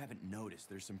 if you haven't noticed,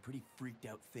 there's some pretty freaked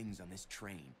out things on this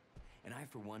train. And I,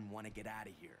 for one, want to get out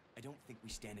of here. I don't think we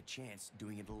stand a chance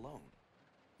doing it alone.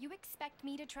 You expect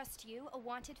me to trust you, a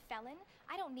wanted felon?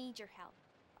 I don't need your help.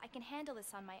 I can handle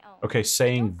this on my own. Okay,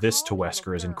 saying Don't this to call me Wesker is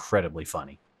little girl. incredibly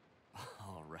funny.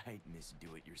 All right, Miss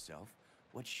Do-It-Yourself.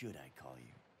 What should I call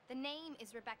you? The name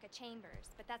is Rebecca Chambers,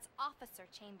 but that's Officer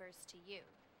Chambers to you.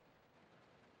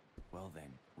 Well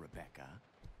then, Rebecca,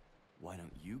 why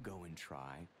don't you go and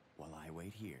try while I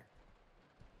wait here?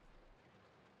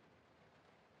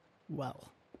 Well.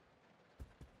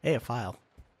 Hey, a file.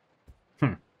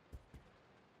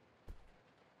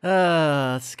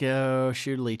 Let's go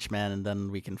shoot a leech man, and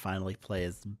then we can finally play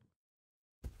as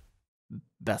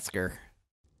Wesker.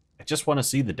 I just want to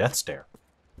see the death stare.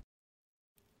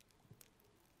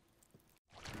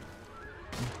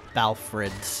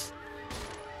 Balfred's.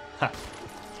 Ha.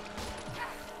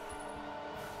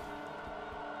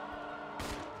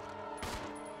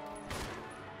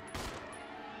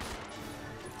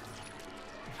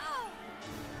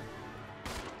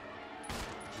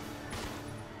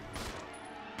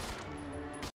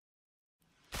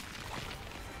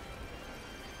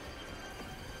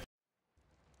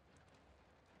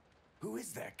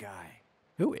 is that guy?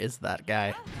 Who is that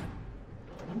guy?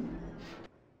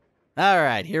 All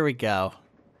right, here we go.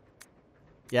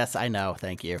 Yes, I know.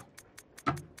 Thank you.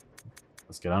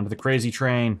 Let's get onto the crazy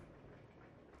train.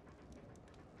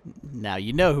 Now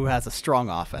you know who has a strong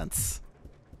offense.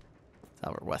 It's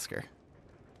Albert Wesker.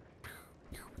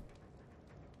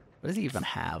 What does he even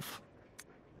have?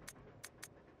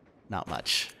 Not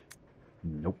much.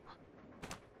 Nope.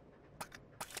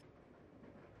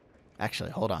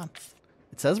 Actually, hold on.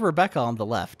 It says Rebecca on the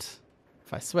left.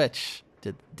 If I switch,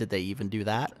 did they even do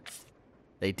that?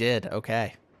 They did.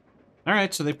 Okay. All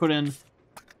right, so they put in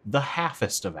the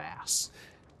halfest of ass.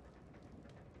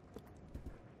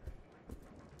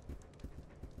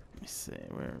 Let me see.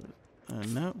 Where?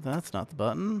 No, that's not the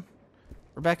button.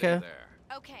 Rebecca,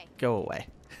 Okay. go away.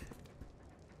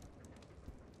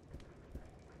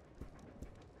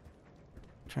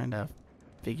 Trying to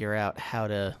figure out how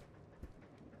to...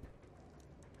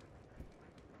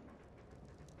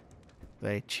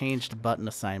 They changed button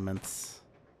assignments.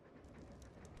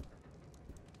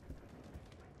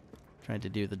 Trying to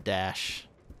do the dash.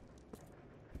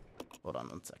 Hold on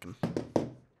 1 second.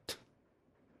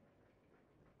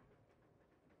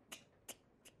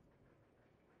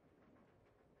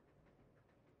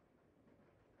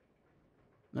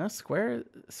 No, square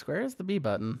is the B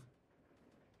button.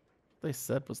 They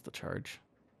said was the charge.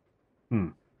 Hmm.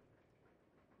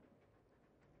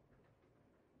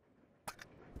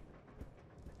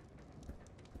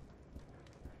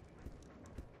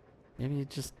 Maybe it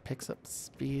just picks up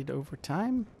speed over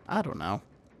time? I don't know.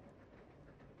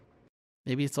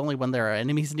 Maybe it's only when there are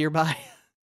enemies nearby.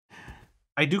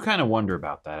 I do kind of wonder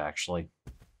about that, actually.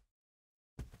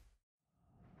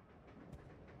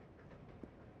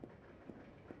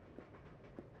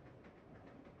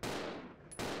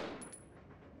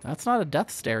 That's not a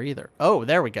death stare either. Oh,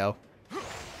 there we go.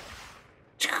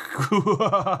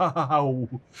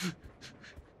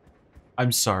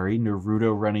 I'm sorry,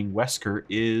 Naruto running Wesker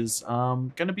is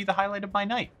gonna be the highlight of my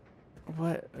night.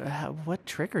 What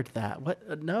triggered that?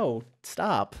 What? No,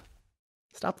 stop.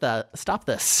 Stop that. Stop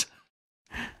this.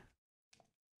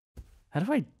 How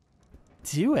do I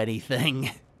do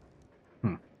anything?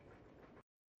 Can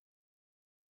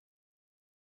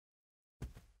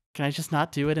I just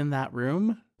not do it in that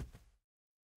room?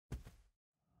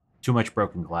 Too much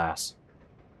broken glass.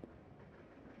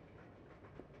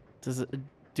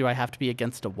 Do I have to be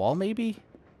against a wall, maybe?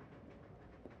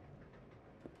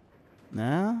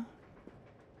 No?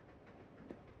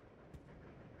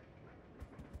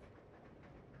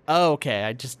 Oh, okay,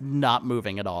 I'm just not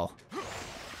moving at all.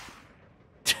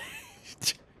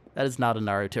 That is not a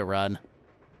Naruto run.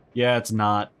 Yeah, it's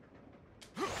not.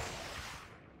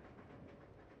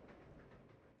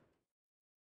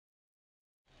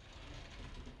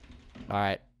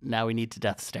 Alright, now we need to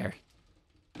death stare.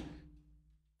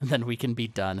 And then we can be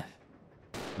done.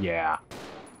 Yeah.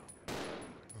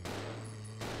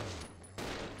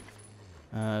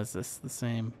 Is this the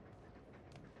same?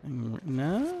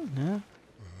 No, no.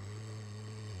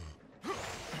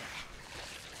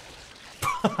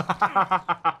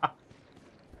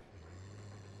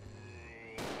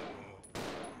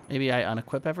 Maybe I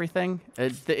unequip everything?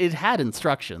 It had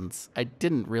instructions. I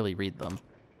didn't really read them.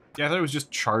 Yeah, I thought it was just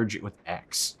charge it with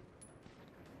X.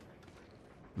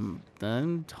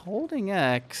 Then holding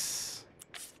X.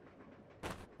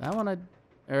 That one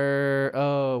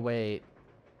oh, wait.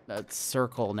 That's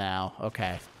circle now.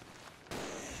 Okay.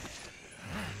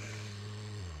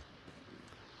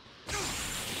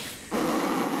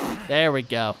 There we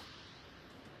go.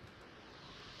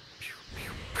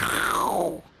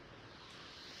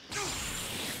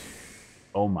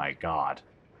 Oh my god.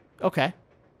 Okay.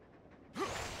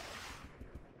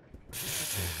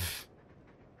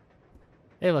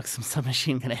 Hey, look, some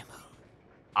submachine gun ammo.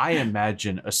 I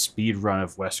imagine a speed run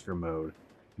of Wesker Mode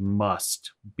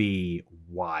must be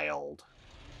wild.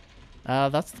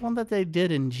 That's the one that they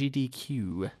did in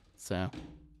GDQ, so...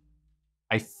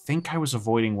 I think I was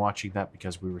avoiding watching that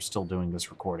because we were still doing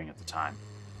this recording at the time.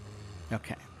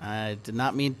 Okay. I did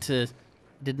not mean to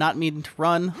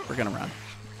run. We're gonna run.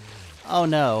 Oh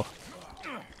no.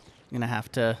 I'm gonna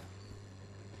have to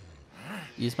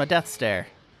use my death stare.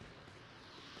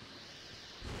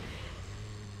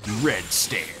 Red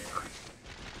stare.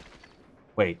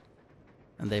 Wait.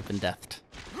 And they've been deathed.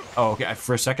 Oh, okay.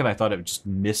 For a second, I thought it just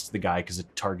missed the guy because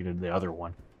it targeted the other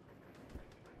one.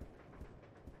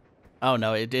 Oh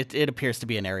no, it appears to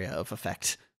be an area of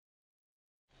effect.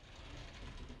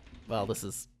 Well, this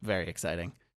is very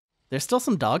exciting. There's still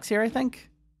some dogs here, I think.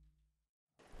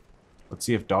 Let's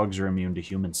see if dogs are immune to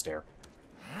human stare.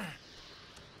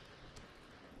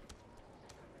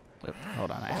 Hold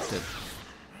on, I have to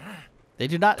They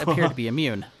do not appear to be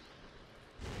immune.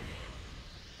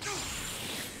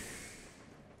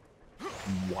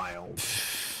 Wild.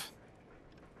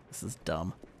 This is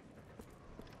dumb.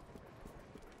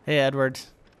 Hey, Edward.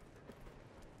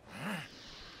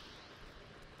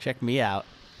 Check me out.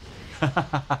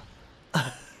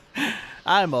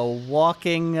 I'm a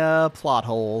walking plot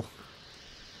hole.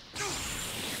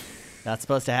 Not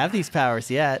supposed to have these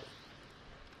powers yet.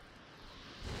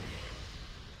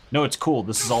 No, it's cool.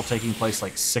 This is all taking place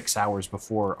like 6 hours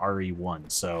before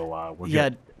RE1, so we're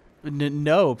Yeah, good.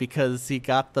 no, because he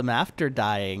got them after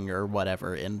dying or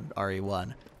whatever in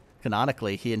RE1.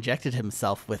 Canonically, he injected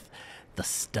himself with the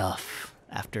stuff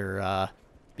after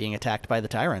being attacked by the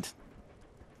Tyrant.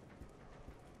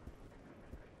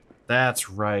 That's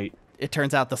right. It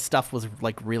turns out the stuff was,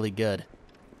 like, really good.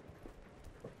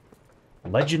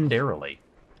 Legendarily.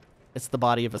 It's the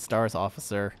body of a STARS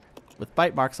officer with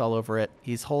bite marks all over it.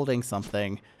 He's holding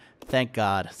something. Thank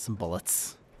God, some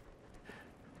bullets.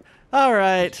 All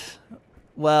right.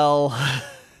 Well,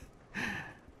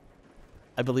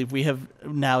 I believe we have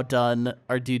now done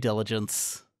our due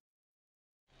diligence.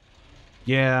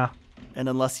 Yeah. And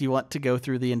unless you want to go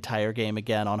through the entire game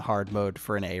again on hard mode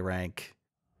for an A rank,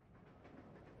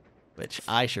 which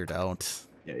I sure don't.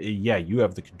 Yeah, you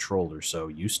have the controller, so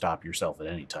you stop yourself at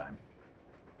any time.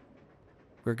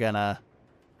 We're gonna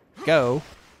go.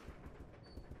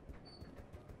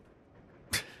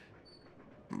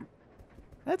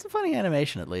 That's a funny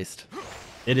animation, at least.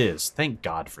 It is. Thank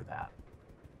God for that.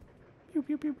 Pew,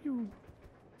 pew, pew, pew.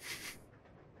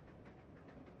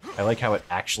 I like how it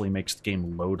actually makes the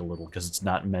game load a little, because it's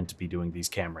not meant to be doing these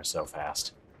cameras so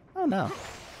fast. Oh, no.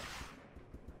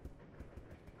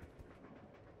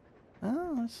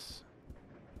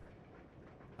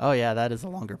 Oh, yeah, that is a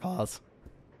longer pause.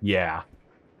 Yeah.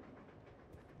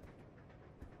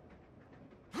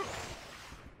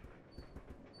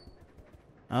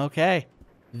 Okay.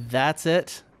 That's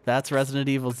it. That's Resident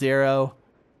Evil 0.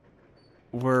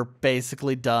 We're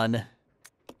basically done.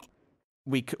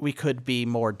 We could be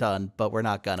more done, but we're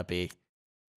not gonna be.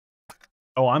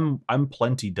 Oh, I'm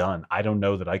plenty done. I don't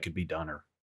know that I could be doner.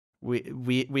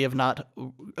 We have not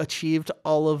achieved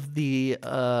all of the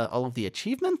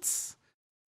achievements.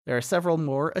 There are several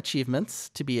more achievements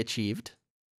to be achieved.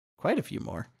 Quite a few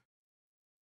more.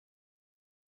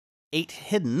 8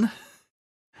 hidden.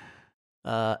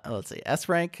 Let's see. S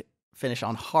rank, finish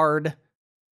on hard.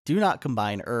 Do not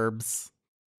combine herbs.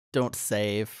 Don't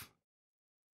save.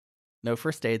 No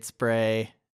first aid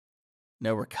spray.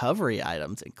 No recovery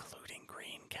items, including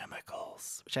green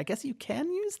chemicals, which I guess you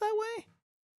can use that way.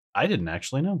 I didn't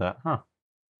actually know that, huh?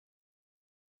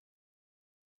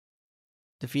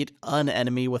 Defeat an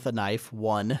enemy with a knife,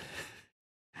 1.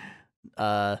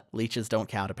 Leeches don't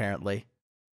count, apparently.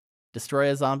 Destroy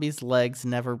a zombie's legs,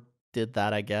 never did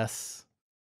that, I guess.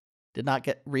 Did not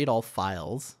read all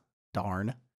files.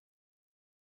 Darn.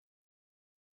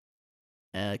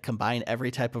 Combine every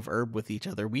type of herb with each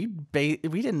other. We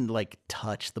didn't, like,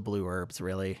 touch the blue herbs,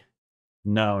 really.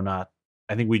 No, not.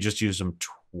 I think we just used them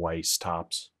twice,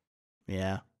 tops.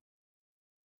 Yeah.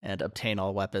 And obtain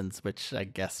all weapons, which I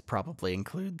guess probably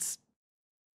includes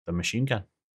The machine gun.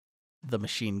 the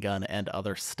machine gun and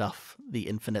other stuff. The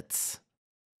infinites.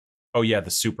 Oh, yeah,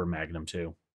 the super magnum,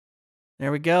 too.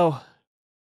 There we go.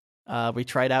 We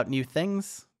tried out new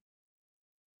things.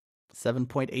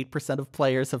 7.8% of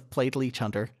players have played Leech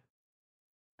Hunter.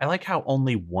 I like how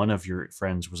only one of your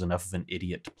friends was enough of an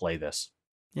idiot to play this.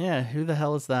 Yeah, who the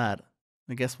hell is that?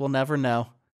 I guess we'll never know.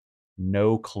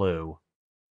 No clue.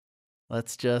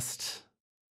 Let's just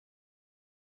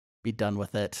be done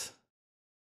with it.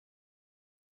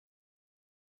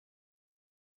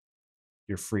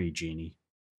 You're free, Genie.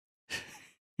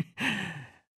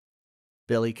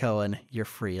 Billy Cohen, you're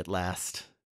free at last.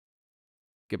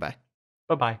 Goodbye.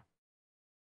 Bye-bye.